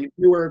 particularly I use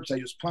new herbs. I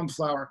use plum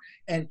flower,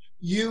 and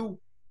you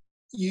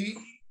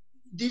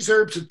these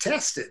herbs are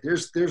tested.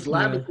 There's Yeah.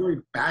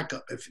 laboratory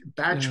backup, if Yeah.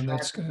 batch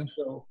That's backup. good.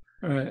 So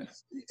Right.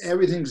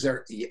 everything's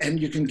there, and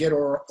you can get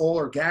all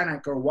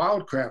organic or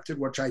wildcrafted,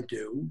 which I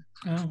do.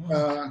 Oh,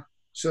 wow.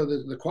 So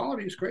the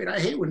quality is great. I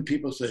hate when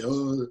people say,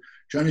 "Oh,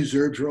 Chinese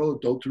herbs are all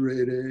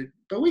adulterated,"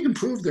 but we can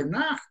prove they're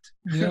not.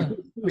 Yeah.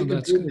 We Oh, can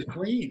that's prove good. they're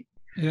clean.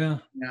 Yeah.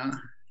 Yeah. Good.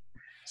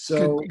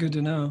 So Good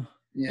to know.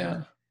 yeah.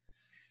 Yeah.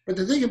 But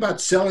the thing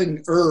about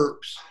selling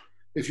herbs,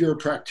 if you're a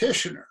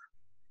practitioner,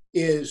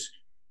 is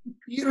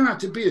you don't have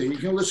to be there. You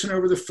can listen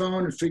over the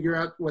phone and figure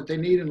out what they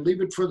need and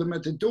leave it for them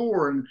at the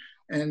door and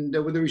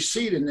with a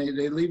receipt, and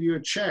they leave you a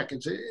check.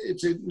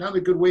 It's another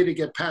good way to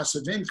get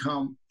passive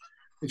income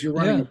if you're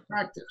running Yeah. a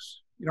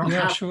practice. You don't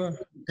Yeah. have Sure.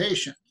 to be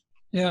patient.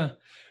 Yeah.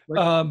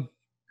 But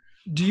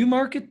Do you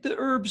market the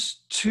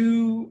herbs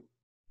to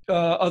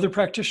other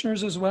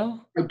practitioners as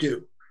well? I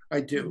do. I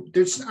do.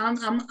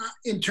 I'm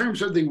in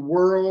terms of the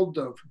world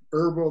of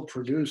herbal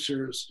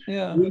producers,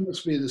 Yeah. we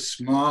must be the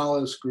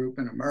smallest group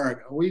in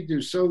America. We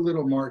do so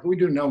little market. We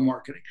do no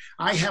marketing.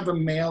 I have a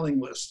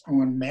mailing list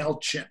on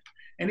MailChimp.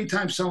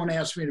 Anytime someone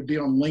asks me to be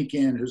on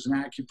LinkedIn, who's an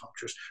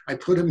acupuncturist, I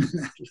put them in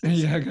that list.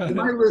 Yeah. I got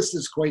My it. list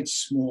is quite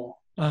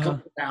small, a Uh-huh.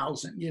 couple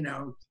thousand, two,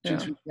 Yeah.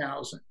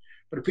 3,000.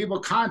 But if people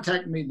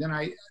contact me, then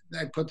I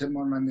put them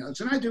on my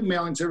mailings. And I do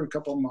mailings every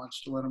couple of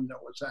months to let them know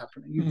what's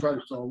happening. You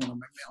probably saw one of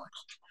my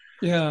mailings.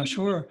 Yeah.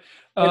 Sure.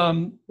 But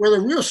where the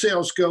real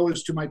sales go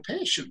is to my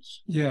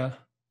patients. Yeah.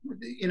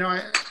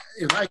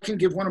 If I can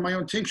give one of my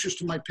own tinctures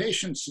to my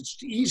patients,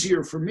 it's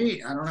easier for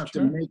me. I don't have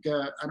Sure.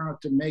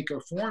 to make a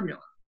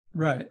formula.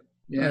 Right.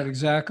 Yeah. Right.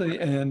 Exactly.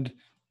 And,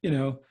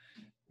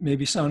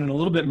 maybe sounding a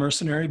little bit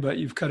mercenary, but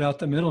you've cut out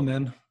the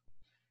middlemen.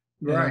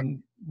 Right.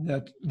 And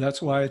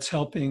that's why it's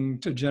helping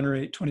to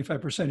generate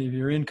 25% of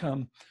your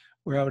income.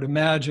 Where I would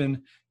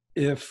imagine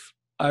if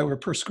I were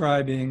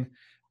prescribing,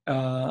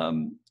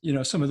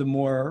 some of the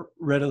more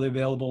readily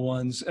available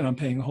ones, and I'm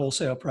paying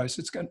wholesale price,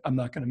 I'm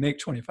not going to make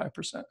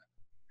 25%.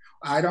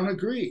 I don't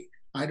agree.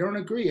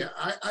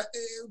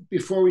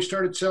 Before we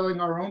started selling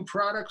our own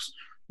products,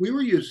 we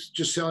were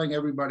just selling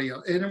everybody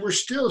else, and we're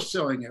still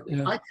selling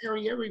everybody. Yeah. I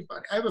carry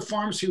everybody. I have a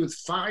pharmacy with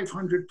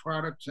 500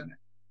 products in it,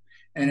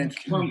 and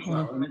it's plum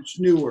flower, and it's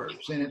new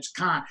herbs, and it's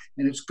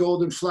and it's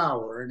golden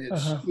flower, and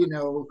it's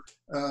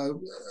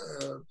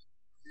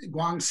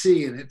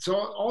Guangxi, and it's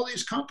all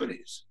these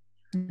companies.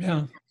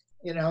 Yeah.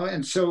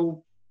 And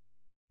so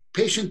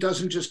patient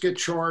doesn't just get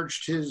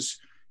charged his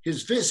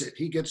visit,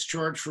 he gets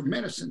charged for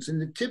medicines,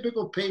 and the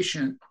typical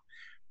patient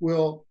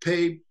will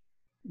pay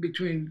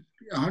between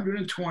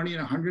 $120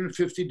 and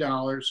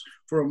 $150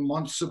 for a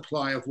month's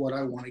supply of what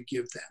I want to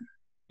give them.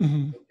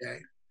 Mm-hmm. Okay,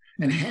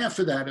 and half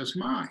of that is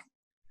mine.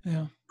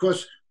 Yeah.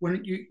 Because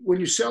when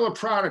you sell a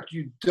product,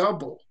 you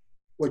double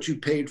what you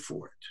paid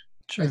for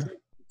it. Sure.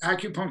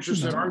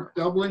 Acupuncturists that aren't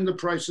doubling the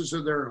prices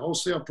of their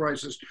wholesale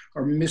prices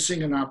are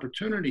missing an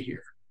opportunity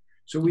here.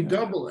 So we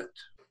double it.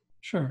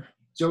 Sure.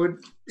 So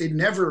it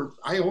never,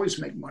 I always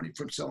make money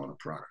from selling a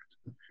product.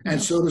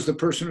 And so does the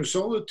person who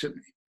sold it to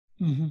me.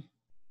 Mm-hmm.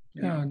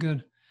 Yeah,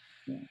 good.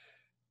 Yeah.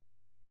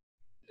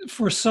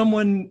 For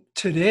someone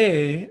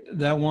today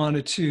that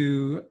wanted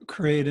to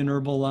create an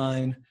herbal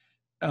line,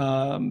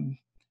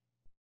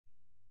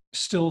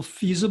 still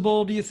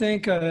feasible, do you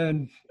think?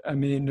 I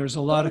mean, there's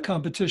a lot of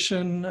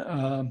competition.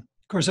 Of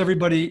course,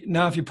 everybody,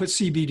 now if you put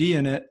CBD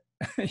in it,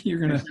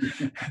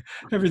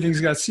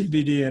 everything's got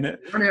CBD in it.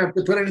 You don't have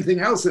to put anything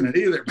else in it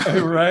either.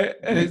 Right?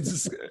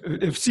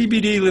 If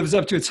CBD lives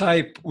up to its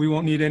hype, we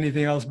won't need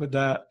anything else but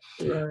that.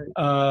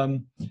 Right.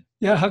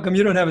 Yeah, how come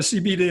you don't have a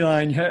CBD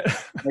line yet?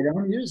 I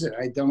don't use it.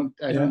 I don't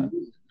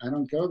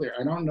go there.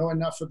 I don't know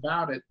enough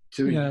about it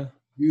to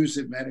use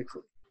it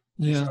medically.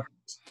 Yeah.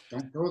 So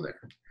don't go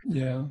there.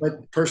 Yeah.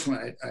 But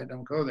personally, I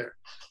don't go there.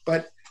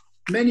 But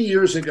many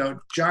years ago,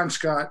 John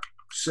Scott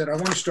said, I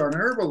want to start an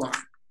herbal line.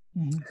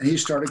 Mm-hmm. And he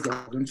started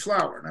Golden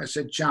Flower. And I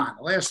said, John,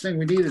 the last thing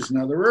we need is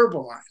another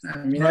herbal line. I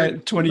mean,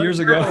 right, 20 years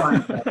ago.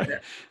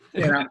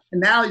 And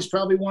now he's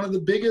probably one of the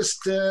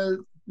biggest,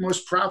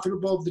 most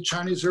profitable of the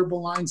Chinese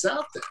herbal lines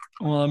out there.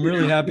 Well, I'm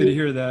really happy to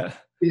hear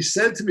that. He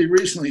said to me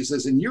recently, he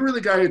says, and you were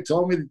the guy who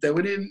told me that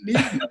we didn't need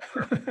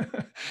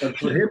it. But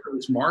for him, it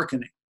was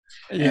marketing.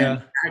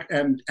 Yeah.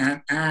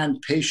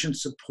 And patient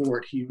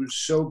support. He was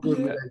so good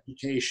with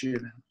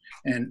education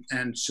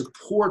and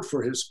support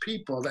for his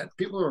people that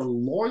people are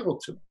loyal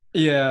to him.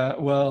 Yeah,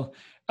 well,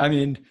 I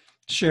mean,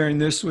 sharing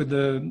this with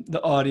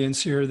the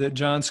audience here, that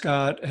John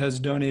Scott has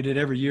donated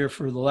every year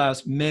for the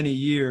last many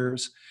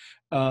years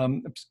a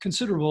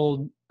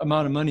considerable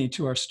amount of money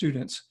to our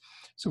students.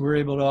 So we're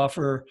able to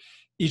offer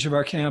each of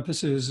our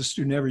campuses, a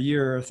student every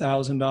year,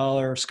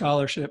 $1,000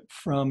 scholarship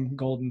from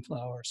Golden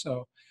Flower.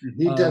 So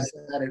he does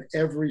that at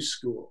every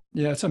school.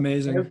 Yeah, it's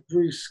amazing.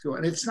 Every school.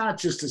 And it's not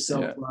just a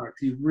self-product.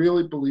 He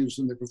really believes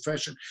in the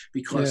profession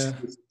because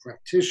he's a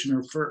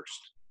practitioner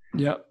first.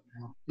 Yep.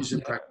 He's a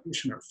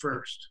practitioner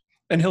first.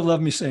 And he'll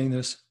love me saying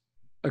this.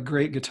 A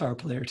great guitar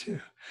player too.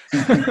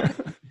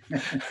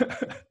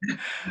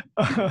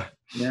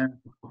 Yeah.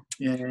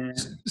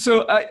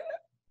 So I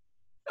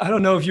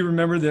don't know if you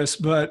remember this,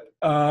 but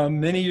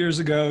many years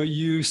ago,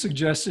 you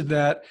suggested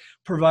that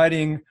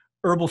providing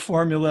herbal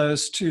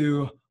formulas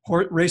to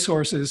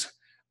racehorses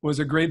was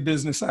a great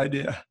business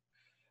idea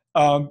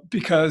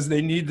because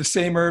they need the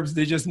same herbs.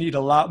 They just need a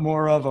lot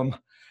more of them.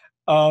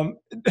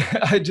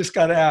 I just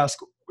got to ask,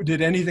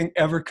 did anything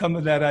ever come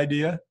of that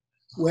idea?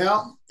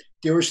 Well,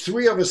 there was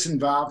 3 of us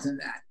involved in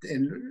that.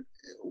 And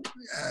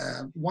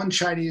one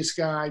Chinese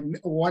guy,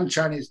 one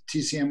Chinese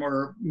TCM,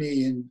 or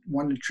me, and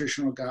one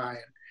nutritional guy.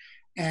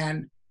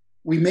 And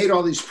we made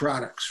all these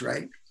products,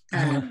 right?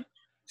 And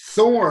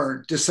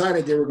Thor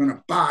decided they were going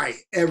to buy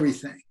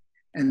everything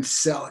and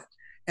sell it.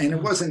 And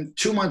it wasn't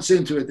 2 months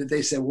into it that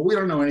they said, well, we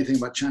don't know anything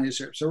about Chinese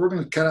herbs, so we're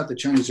going to cut out the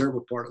Chinese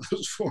herbal part of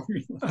those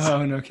formulas.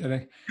 Oh, no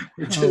kidding.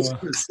 We're just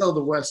going to sell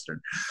the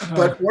Western.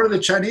 But one of the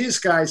Chinese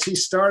guys, he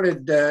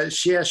started,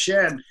 Xie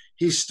Shen,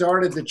 he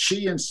started the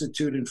Qi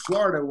Institute in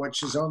Florida,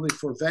 which is only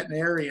for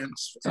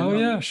veterinarians.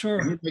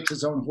 Sure. He makes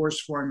his own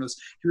horse formulas.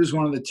 He was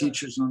one of the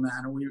teachers on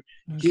that. And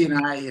he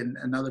and I and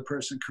another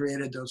person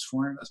created those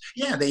formulas.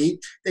 Yeah, they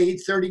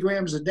eat 30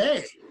 grams a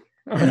day.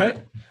 All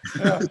right.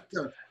 Yeah.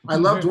 So I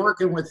loved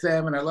working with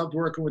them, and I loved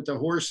working with the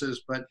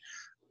horses, but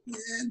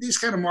these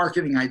kind of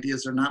marketing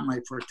ideas are not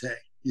my forte.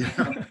 You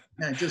know?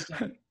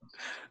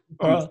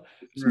 Well,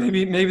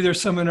 maybe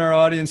there's some in our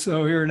audience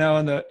though here now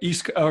on the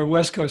East or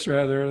West Coast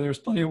rather. There's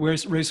plenty of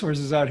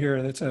racehorses out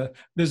here. That's a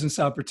business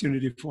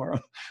opportunity for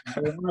them.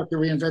 We don't have to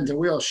reinvent the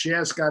wheel.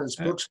 Shiaz got his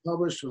books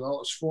published with all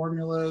his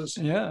formulas.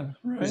 Yeah,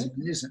 right. It's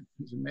amazing.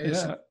 It's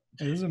amazing. Yeah,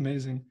 it is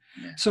amazing.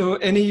 Yeah. So,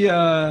 any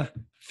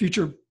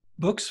future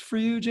books for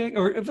you, Jake?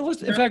 Or in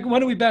fact, why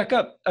don't we back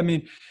up? I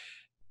mean,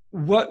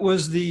 what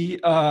was the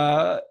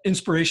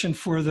inspiration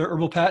for the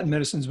herbal patent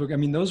medicines book? I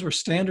mean, those were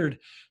standard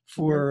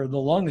for the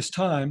longest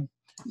time.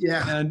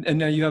 Yeah. And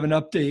now you have an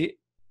update,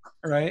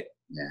 right?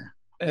 Yeah.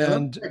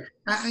 And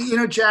you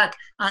know, Jack,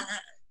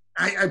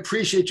 I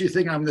appreciate you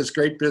thinking I'm this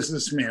great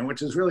businessman,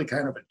 which is really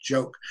kind of a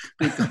joke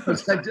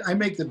because I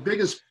make the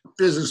biggest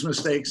business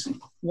mistakes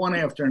one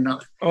after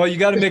another. Oh, you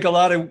got to make a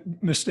lot of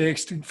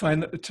mistakes to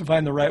find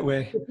the right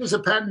way. It was a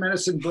patent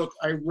medicine book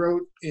I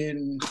wrote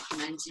in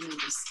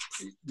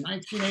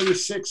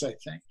 1986, I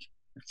think.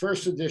 The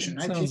first edition,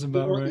 that sounds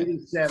about right.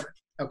 1987.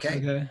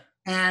 Okay.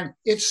 And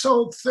it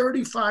sold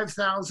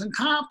 35,000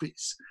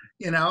 copies,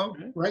 you know,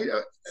 right?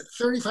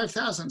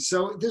 35,000.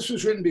 So this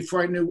was written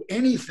before I knew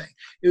anything.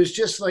 It was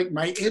just like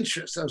my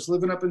interest. I was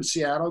living up in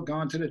Seattle,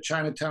 going to the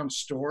Chinatown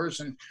stores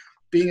and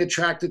being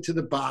attracted to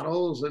the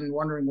bottles and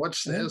wondering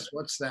what's this,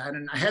 what's that.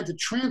 And I had to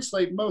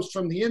translate most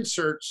from the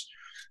inserts,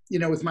 you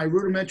know, with my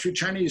rudimentary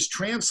Chinese,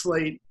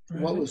 translate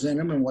what was in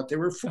them and what they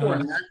were for.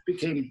 And that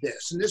became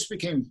this. And this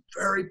became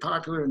very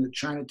popular in the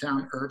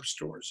Chinatown herb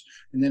stores.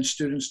 And then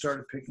students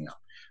started picking up.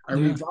 I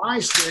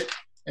revised it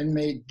and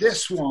made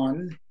this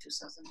one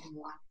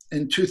 2001.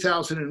 In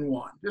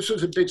 2001. This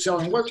was a big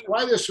seller. And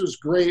why this was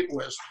great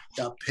was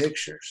the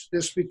pictures.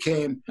 This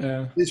became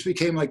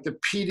like the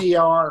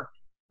PDR,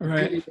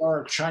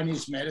 PDR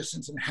Chinese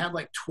medicines, and had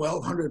like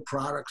 1,200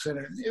 products in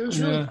it. It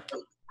was really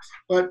cool.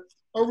 But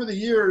over the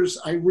years,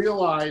 I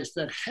realized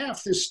that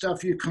half this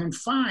stuff you couldn't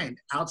find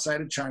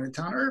outside of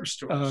Chinatown herb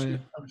stores.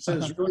 So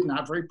it's really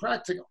not very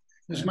practical.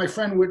 There's my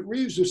friend Whit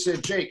Reeves who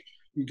said, Jake,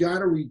 you got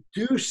to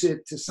reduce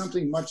it to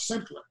something much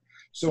simpler.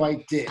 So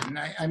I did. And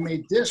I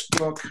made this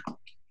book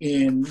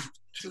in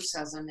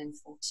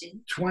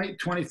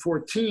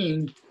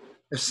 2014,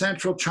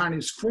 Essential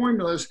Chinese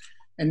Formulas.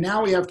 And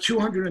now we have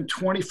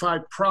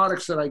 225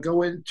 products that I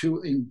go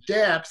into in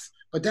depth.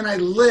 But then I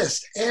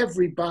list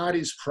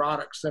everybody's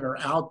products that are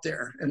out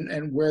there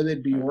and where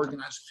they'd be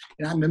organized.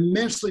 And I'm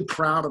immensely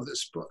proud of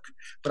this book.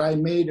 But I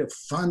made a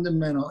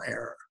fundamental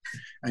error.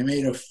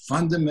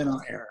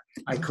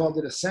 I called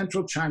it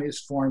Essential Chinese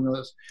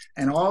Formulas.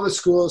 And all the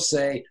schools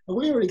say, well,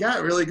 we already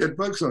got really good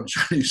books on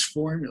Chinese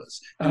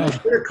formulas. And I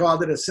should have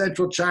called it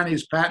Essential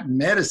Chinese Patent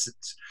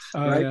Medicines.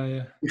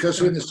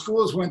 Because when the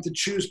schools went to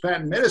choose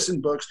patent medicine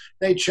books,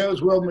 they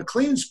chose Will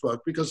McLean's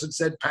book because it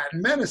said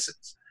patent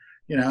medicines.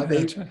 You know,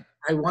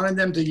 I wanted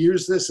them to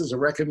use this as a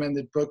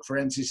recommended book for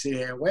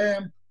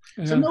NCCAOM.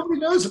 So nobody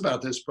knows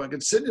about this book.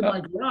 It's sitting in my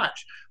garage,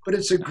 but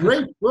it's a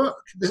great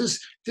book.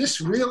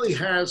 This really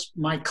has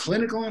my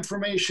clinical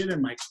information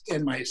and my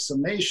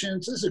summations.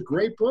 This is a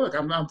great book.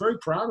 I'm very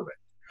proud of it.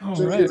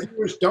 So if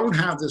viewers don't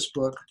have this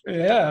book,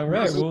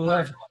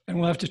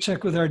 we'll have to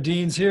check with our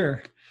deans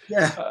here.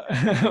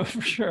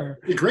 For sure.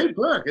 It's a great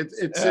book.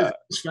 It's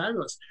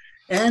fabulous,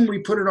 and we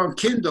put it on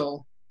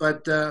Kindle,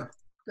 but.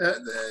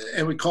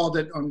 And we called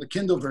it on the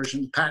Kindle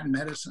version, Patent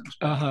Medicines.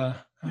 All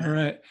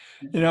right.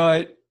 You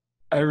know,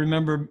 I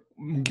remember,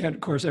 again,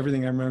 of course,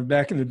 everything I remember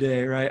back in the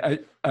day,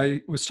 right?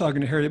 I was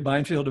talking to Harriet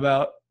Beinfield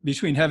about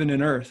Between Heaven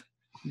and Earth.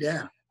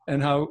 Yeah.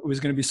 And how it was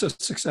going to be so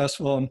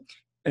successful.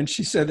 And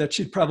she said that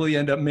she'd probably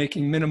end up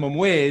making minimum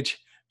wage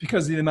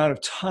because of the amount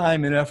of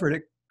time and effort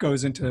it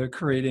goes into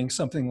creating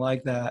something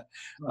like that.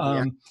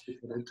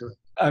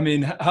 I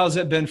mean, how's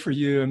that been for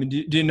you? I mean,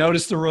 do you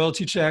notice the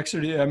royalty checks,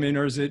 or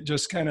or is it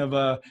just kind of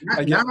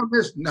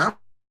not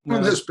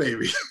on this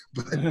baby,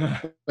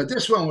 but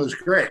this one was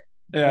great.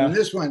 Yeah.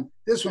 This one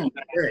was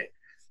great.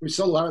 We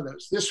sold a lot of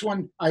those. This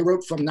one I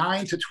wrote from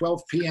 9 to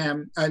 12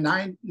 p.m.,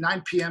 9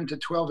 p.m. to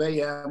 12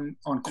 a.m.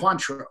 on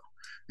Cointreau.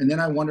 And then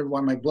I wondered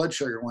why my blood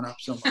sugar went up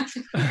so much.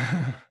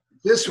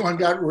 This one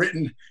got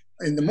written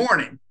in the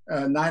morning,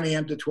 9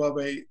 a.m. to 12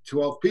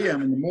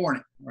 p.m. in the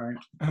morning, right?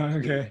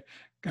 Okay.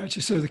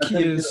 Gotcha. So the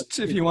key is,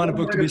 if you want a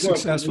book to be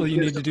successful, you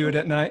need to do it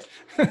at night.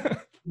 You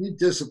need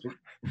discipline.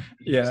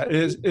 Yeah,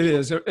 it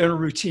is a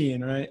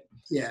routine, right?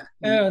 Yeah.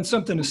 And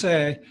something to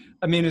say.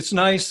 I mean, it's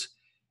nice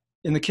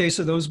in the case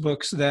of those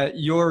books that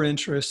your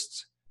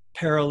interests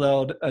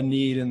paralleled a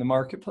need in the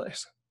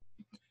marketplace.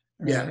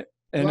 Right? Yeah.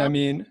 And well,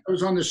 I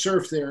was on the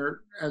surf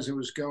there as it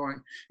was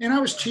going, and I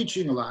was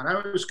teaching a lot.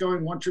 I was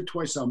going once or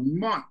twice a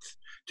month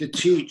to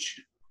teach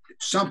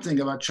something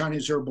about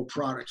Chinese herbal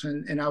products.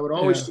 And I would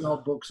always sell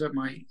books at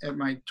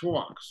my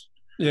talks.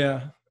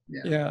 Yeah.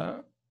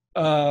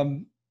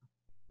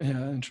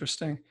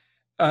 Interesting.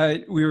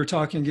 We were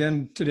talking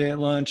again today at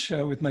lunch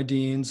with my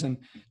deans and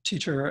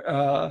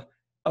teacher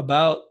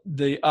about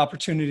the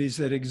opportunities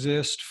that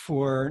exist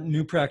for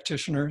new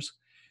practitioners.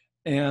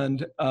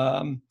 And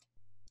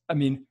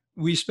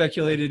we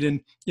speculated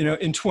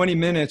in 20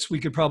 minutes, we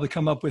could probably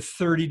come up with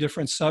 30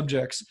 different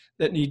subjects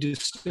that need to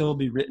still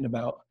be written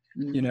about,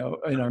 in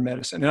our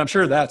medicine. And I'm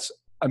sure that's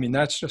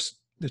just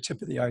the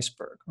tip of the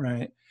iceberg,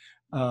 right?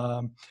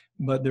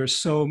 But there's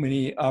so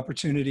many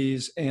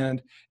opportunities,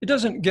 and it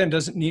doesn't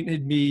need to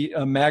be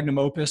a magnum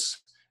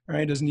opus,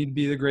 right? It doesn't need to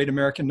be the great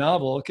American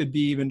novel. It could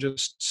be even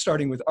just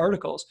starting with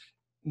articles.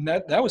 And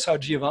that was how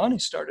Giovanni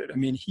started. I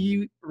mean,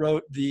 he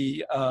wrote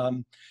the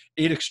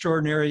 8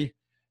 Extraordinary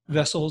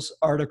Vessels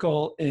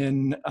article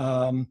in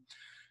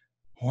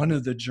one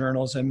of the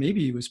journals, and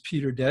maybe it was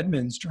Peter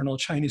Dedman's Journal of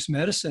Chinese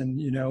Medicine,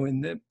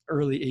 in the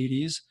early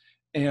 80s.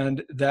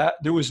 And that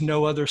there was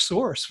no other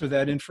source for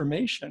that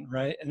information,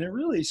 right? And it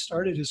really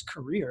started his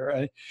career.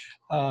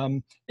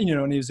 And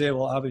he was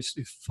able,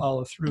 obviously, to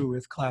follow through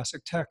with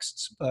classic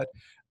texts, but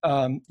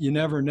you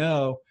never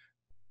know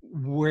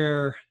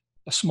where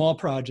a small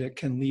project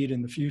can lead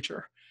in the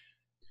future.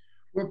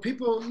 Well,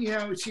 people,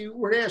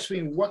 were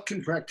asking me, what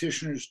can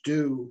practitioners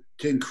do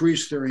to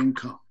increase their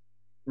income,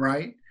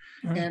 right?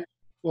 Mm-hmm. And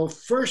well,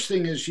 first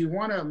thing is you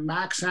want to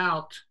max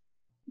out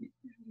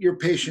your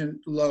patient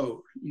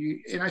load.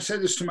 And I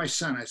said this to my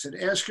son. I said,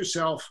 ask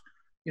yourself,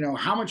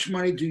 how much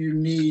money do you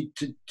need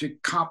to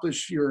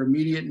accomplish your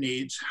immediate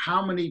needs?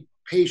 How many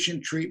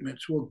patient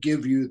treatments will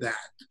give you that?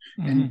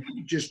 Mm-hmm. And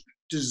just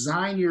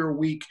design your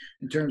week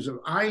in terms of,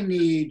 I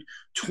need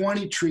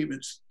 20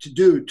 treatments to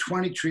do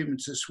 20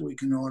 treatments this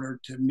week in order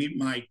to meet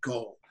my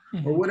goal,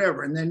 mm-hmm. or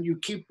whatever. And then you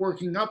keep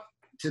working up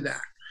to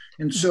that.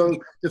 And so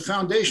the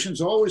foundation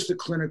is always the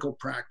clinical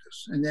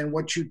practice. And then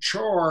what you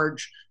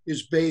charge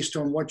is based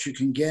on what you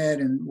can get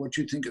and what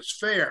you think is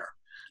fair.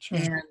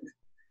 Sure.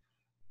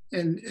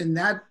 And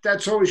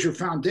that's always your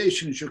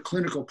foundation, is your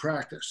clinical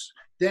practice.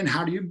 Then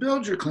how do you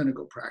build your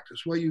clinical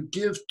practice? Well, you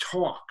give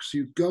talks.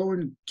 You go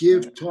and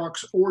give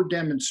talks or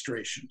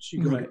demonstrations.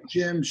 You go to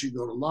gyms, you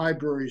go to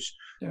libraries.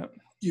 Yeah.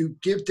 You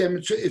give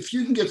demonstrations. If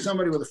you can get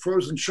somebody with a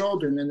frozen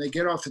shoulder and then they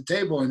get off the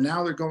table and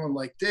now they're going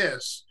like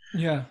this.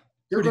 Yeah.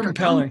 They're going to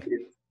compelling.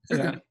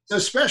 Yeah.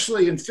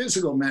 Especially in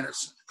physical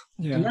medicine.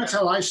 Yeah. And that's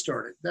how I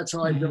started. That's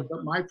how I built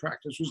up my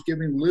practice, was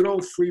giving little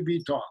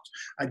freebie talks.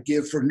 I'd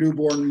give for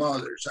newborn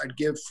mothers. I'd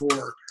give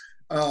for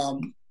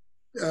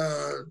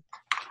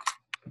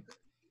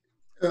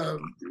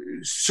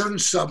certain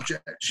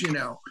subjects,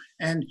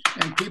 and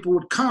people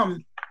would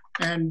come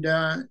and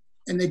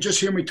they just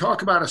hear me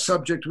talk about a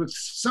subject with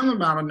some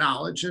amount of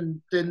knowledge,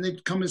 and then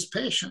they'd come as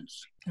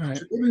patients. Right.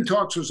 So giving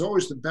talks was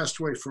always the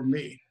best way for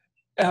me.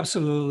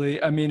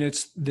 Absolutely. I mean,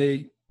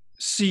 they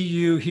see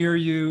you, hear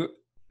you.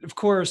 Of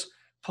course,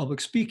 public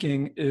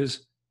speaking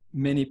is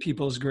many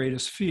people's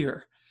greatest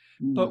fear,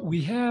 but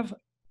we have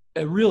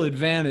a real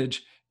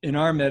advantage in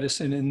our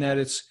medicine in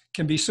that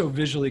can be so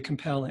visually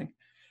compelling.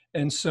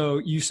 And so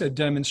you said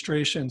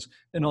demonstrations.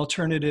 An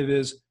alternative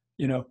is,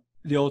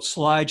 the old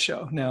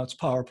slideshow. Now it's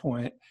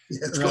PowerPoint,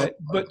 right?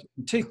 But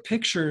take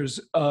pictures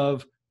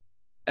of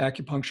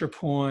acupuncture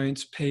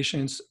points,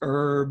 patients,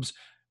 herbs,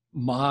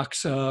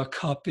 moxa,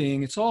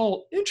 cupping. It's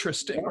all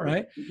interesting,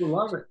 right? People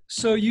love it.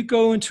 So you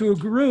go into a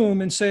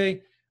room and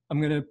say, I'm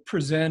going to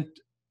present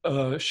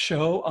a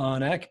show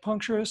on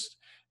acupuncture,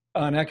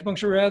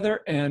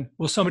 and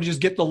will somebody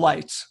just get the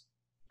lights,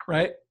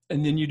 right?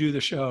 And then you do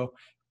the show.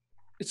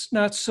 It's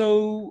not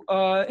so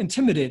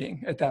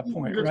intimidating at that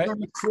point, right? There's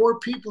only 4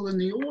 people in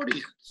the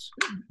audience.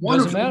 One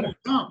of them will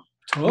come.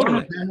 Totally.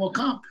 One of them will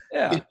come.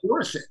 Yeah. It's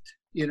worth it.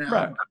 you know.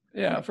 Right.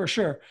 Yeah, for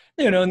sure.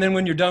 And then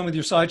when you're done with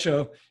your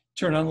slideshow,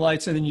 turn on the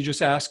lights and then you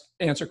just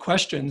answer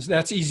questions.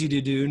 That's easy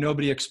to do.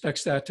 Nobody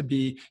expects that to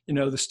be,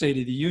 the State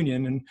of the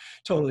Union and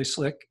totally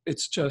slick.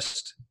 It's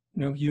just,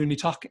 you and me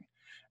talking,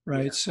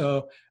 right? Yeah.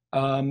 So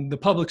the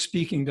public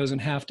speaking doesn't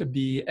have to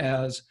be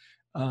as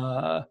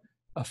a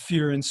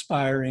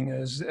fear-inspiring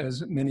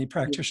as many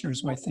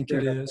practitioners might think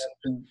it is.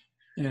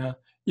 Yeah.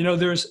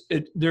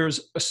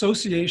 There's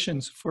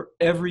associations for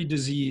every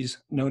disease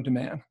known to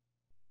man.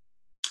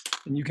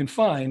 And you can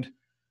find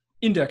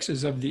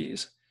indexes of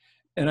these.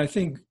 And I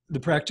think the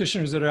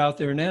practitioners that are out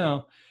there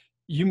now,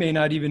 you may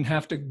not even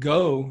have to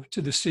go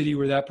to the city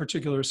where that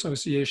particular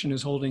association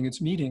is holding its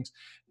meetings.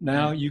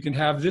 Now you can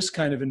have this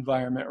kind of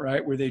environment,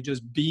 right, where they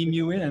just beam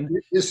you in.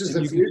 This is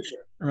the future.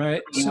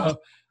 Right.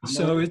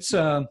 So it's,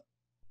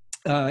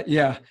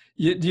 yeah,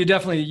 you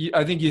definitely,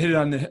 I think you hit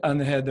it on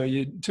the head,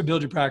 though. To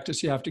build your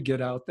practice, you have to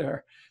get out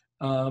there.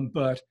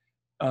 But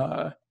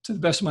to the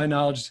best of my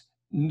knowledge,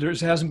 there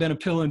hasn't been a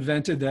pill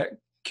invented that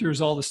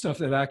cures all the stuff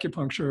that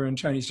acupuncture and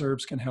Chinese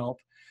herbs can help.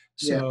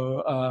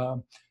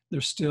 So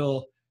there's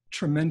still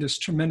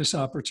tremendous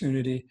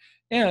opportunity.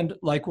 And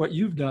like what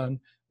you've done,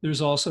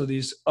 there's also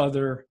these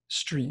other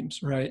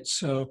streams, right?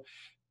 So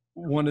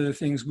one of the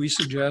things we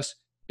suggest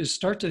is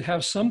start to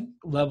have some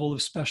level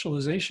of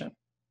specialization,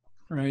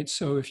 right?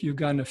 So if you've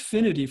got an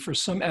affinity for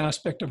some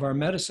aspect of our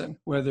medicine,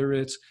 whether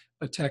it's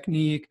a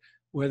technique,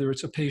 whether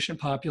it's a patient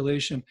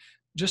population,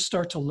 just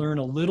start to learn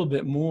a little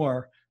bit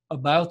more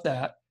about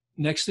that.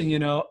 Next thing you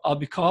know, I'll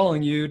be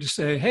calling you to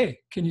say, hey,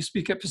 can you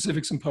speak at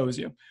Pacific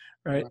Symposium,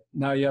 right?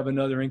 Now you have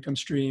another income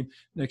stream.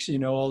 Next thing you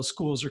know, all the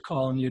schools are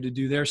calling you to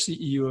do their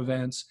CEU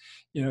events.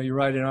 You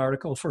write an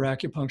article for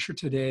Acupuncture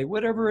Today,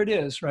 whatever it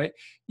is, right?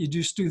 You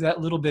just do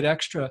that little bit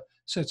extra,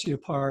 sets you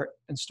apart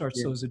and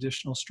starts those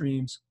additional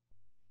streams.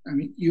 I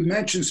mean, you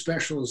mentioned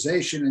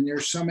specialization, and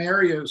there's some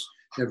areas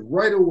that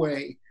right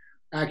away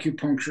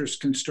acupuncturists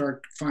can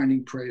start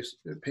finding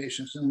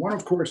patients. And one,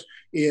 of course,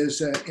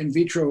 is in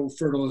vitro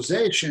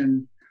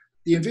fertilization.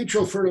 The in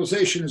vitro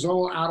fertilization is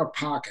all out of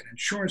pocket.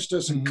 Insurance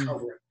doesn't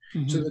cover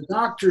it. So the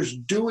doctors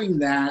doing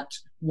that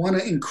want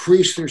to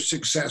increase their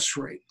success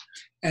rate.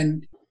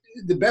 And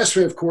the best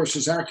way, of course,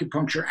 is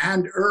acupuncture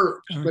and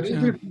herbs. But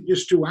even if you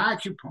just do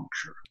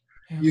acupuncture,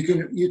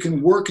 you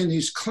can work in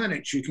these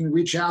clinics. You can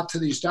reach out to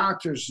these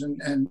doctors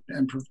and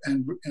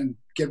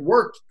get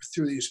work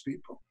through these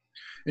people.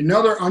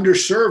 Another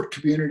underserved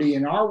community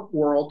in our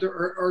world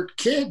are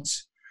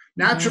kids.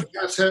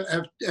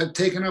 Naturopaths have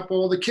taken up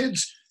all the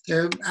kids.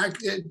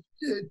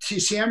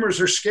 TCMers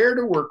are scared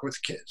to work with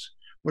kids,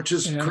 which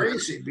is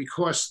crazy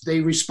because they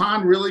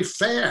respond really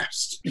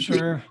fast.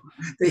 Sure.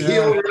 They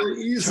heal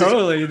really easily.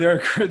 Totally.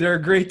 They're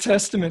a great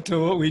testament to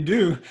what we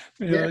do.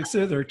 Like I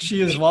said, their chi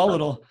is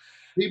volatile.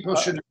 People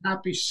should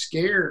not be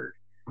scared.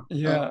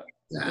 Yeah.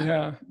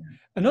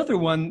 Another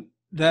one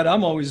that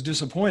I'm always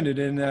disappointed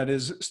in that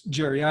is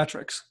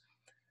geriatrics.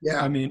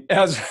 Yeah. I mean,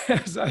 as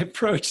I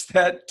approach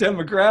that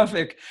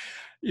demographic,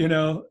 we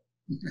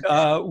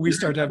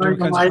start to have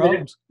different kinds of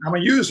problems. I'm a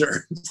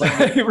user.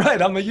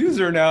 Right. I'm a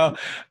user now.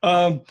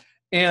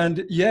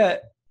 And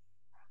yet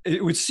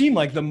it would seem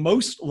like the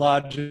most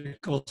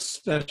logical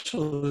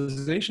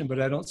specialization,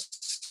 but I don't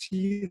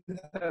see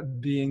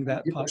that being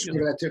that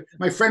popular.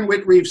 My friend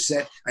Whit Reeves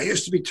said, I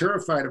used to be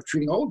terrified of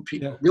treating old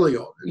people, really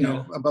old,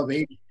 above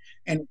 80.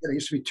 And I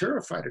used to be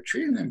terrified of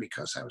treating them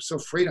because I was so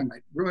afraid I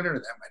might ruin it or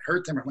that I might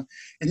hurt them.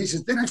 And he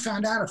said, then I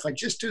found out if I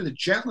just do the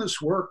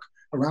gentlest work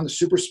around the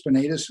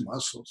supraspinatus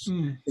muscles,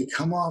 they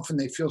come off and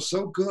they feel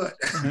so good.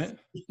 Right.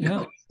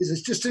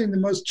 It's just doing the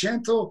most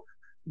gentle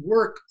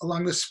work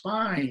along the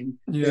spine.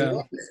 They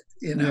love it.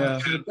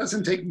 It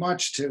doesn't take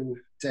much to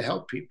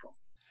help people.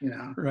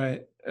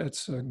 Right.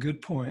 That's a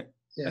good point.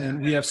 Yeah.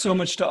 And we have so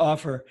much to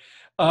offer.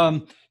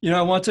 I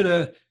wanted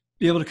to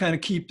be able to kind of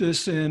keep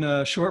this in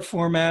a short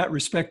format,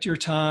 respect your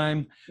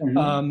time.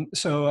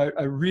 So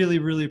I really,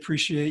 really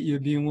appreciate you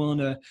being willing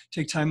to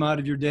take time out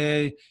of your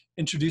day,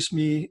 introduce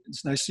me.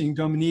 It's nice seeing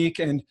Dominique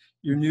and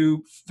your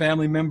new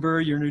family member,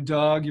 your new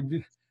dog.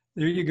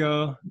 There you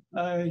go.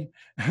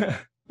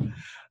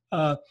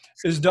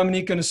 Is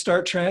Dominique going to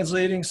start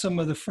translating some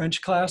of the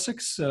French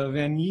classics,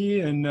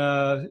 Vanier and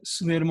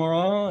Soulier de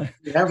Morin?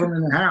 We have them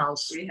in the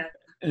house.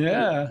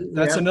 Yeah,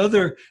 that's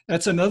another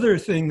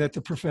thing that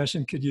the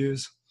profession could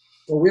use.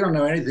 Well, we don't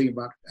know anything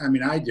about. I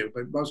mean, I do,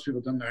 but most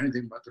people don't know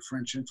anything about the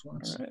French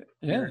influence. Right.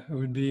 Yeah,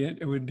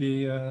 it would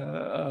be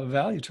a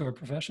value to our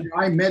profession.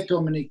 I met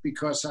Dominique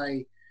because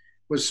I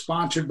was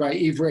sponsored by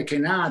Yves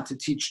Requenat to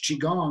teach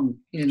Qigong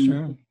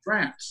in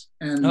France.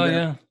 And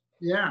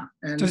yeah.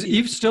 And does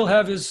Yves still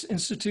have his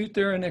institute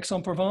there in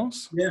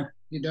Aix-en-Provence? Yeah,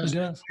 he does. He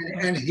does.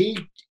 And he,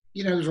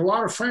 there's a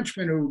lot of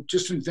Frenchmen who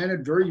just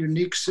invented very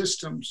unique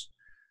systems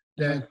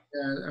that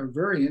are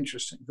very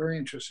interesting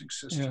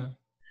systems. Yeah.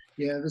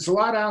 Yeah, there's a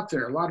lot out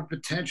there, a lot of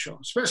potential,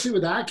 especially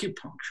with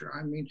acupuncture.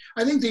 I mean,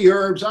 I think the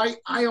herbs, I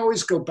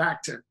always go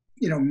back to,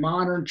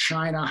 modern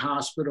China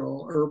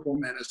hospital herbal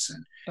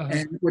medicine.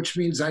 and which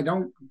means I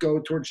don't go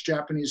towards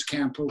Japanese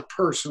Kampo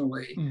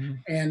personally. Mm-hmm.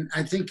 And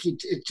I think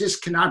it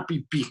just cannot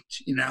be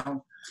beat, you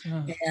know.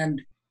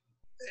 And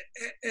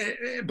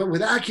but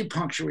with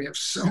acupuncture, we have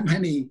so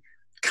many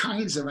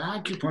kinds of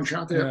acupuncture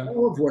out there,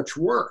 all of which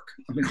work.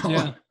 I mean, all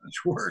of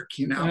which work,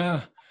 you know.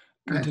 Yeah,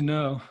 good to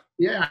know.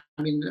 Yeah,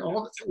 I mean,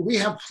 we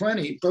have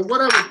plenty. But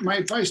my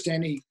advice to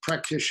any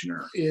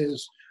practitioner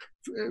is,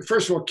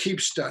 first of all, keep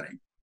studying.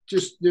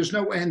 Just there's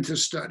no end to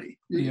study.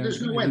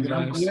 There's no end.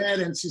 I'm glad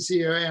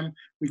NCCAM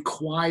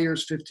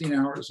requires 15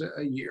 hours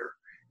a year.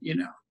 You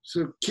know,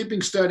 so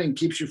keeping studying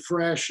keeps you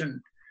fresh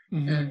and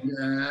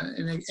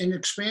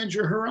expands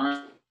your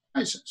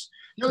horizons.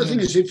 The other thing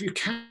is, if you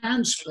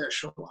can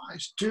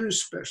specialize, do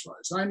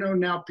specialize. I know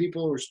now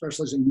people who are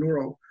specializing in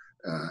neuro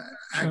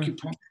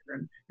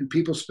acupuncture and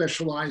people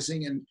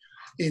specializing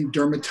in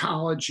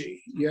dermatology.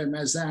 You have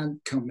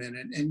Mazan come in,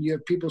 and you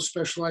have people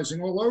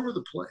specializing all over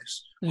the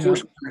place. Of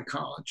course,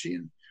 gynecology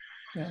and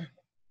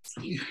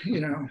you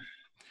know.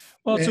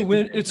 Well,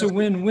 it's a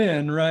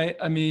win-win, right?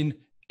 I mean,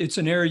 it's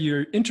an area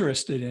you're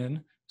interested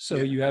in, so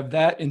you have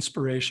that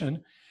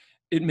inspiration.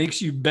 It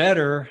makes you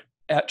better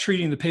at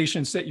treating the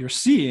patients that you're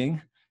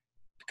seeing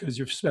because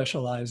you're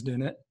specialized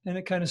in it, and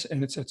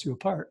it sets you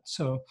apart.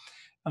 So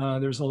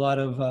there's a lot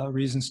of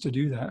reasons to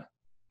do that.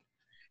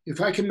 If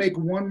I can make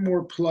one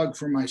more plug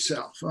for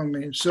myself, I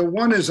mean, so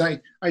one is I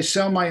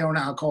sell my own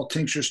alcohol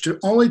tinctures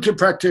only to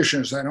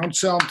practitioners. I don't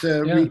sell them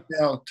to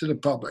retail to the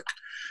public.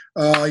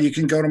 You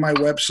can go to my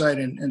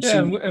website and see.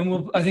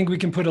 And I think we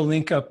can put a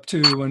link up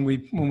too when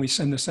we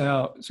send this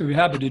out. So we're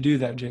happy to do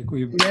that, Jake.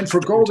 And then for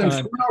Golden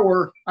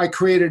Flower, I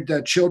created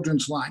a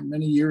children's line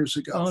many years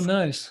ago. Oh,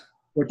 nice.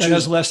 That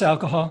has less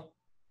alcohol.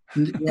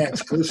 Yeah,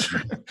 it's close.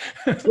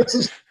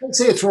 Let's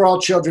say it's for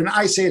all children.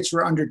 I say it's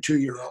for under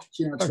 2-year-olds.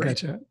 You know, it's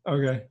gotcha.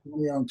 Okay.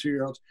 1-year-old,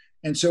 2-year-olds.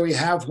 And so we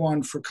have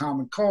one for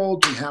common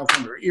cold. We have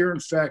one for ear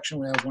infection.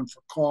 We have one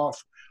for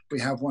cough. We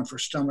have one for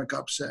stomach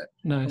upset.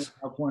 Nice.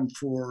 We have one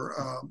for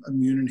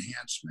immune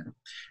enhancement.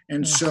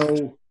 And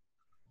so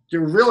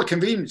they're really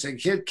convenient.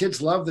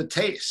 Kids love the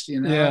taste,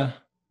 you know. Yeah.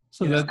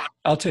 So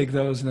I'll take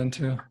those then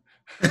too.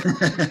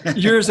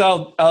 Yours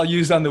I'll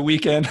use on the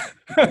weekend.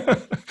 I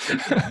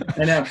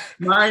know.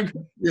 Mine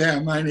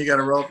you got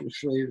to roll up your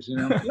sleeves, you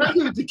know. But I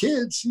give it to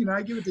kids, you know.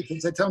 I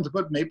tell them to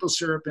put maple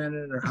syrup in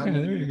it or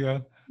honey. There you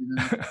go. You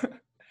know?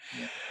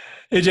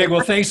 Hey, Jake,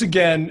 well, thanks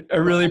again. I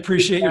really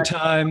appreciate your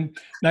time.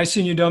 Nice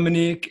seeing you,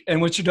 Dominique.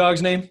 And what's your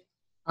dog's name?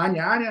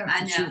 Anya.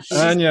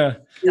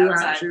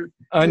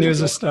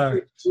 Anya's a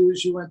star.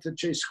 She went to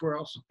chase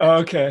squirrels.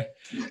 Okay.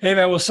 Hey,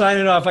 man, we'll sign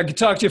it off. I could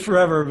talk to you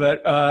forever,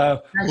 but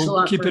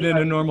we'll keep it in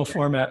a normal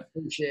format.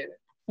 Appreciate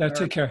it.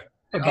 Take care.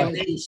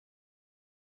 Bye-bye.